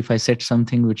any way, if I said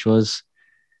something which was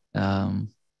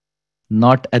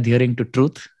not adhering to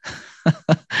truth.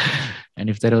 And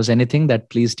if there was anything that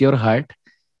pleased your heart,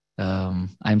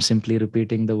 I'm simply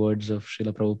repeating the words of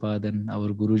Srila Prabhupada and our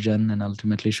Gurujan and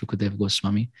ultimately Shukadev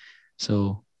Goswami.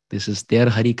 So this is their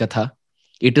Hari Katha.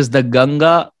 It is the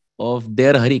Ganga of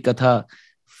their Hari Katha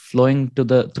flowing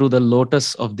through the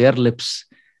lotus of their lips.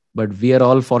 But we are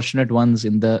all fortunate ones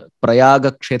in the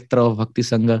Prayaga Kshetra of Bhakti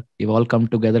Sanga. We've all come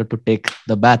together to take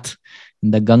the bath in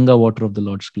the Ganga water of the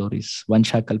Lord's glories.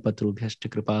 Vansha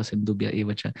kalpatrubhyascha kripa sindhubhya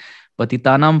evacha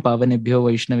patitanam pavanebhyo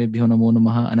vaishnavebhyo namo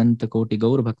namaha ananta koti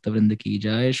gaur bhakta vrinda ki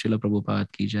jai. Srila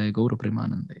Prabhupada ki jai. Gaur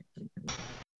Premanande.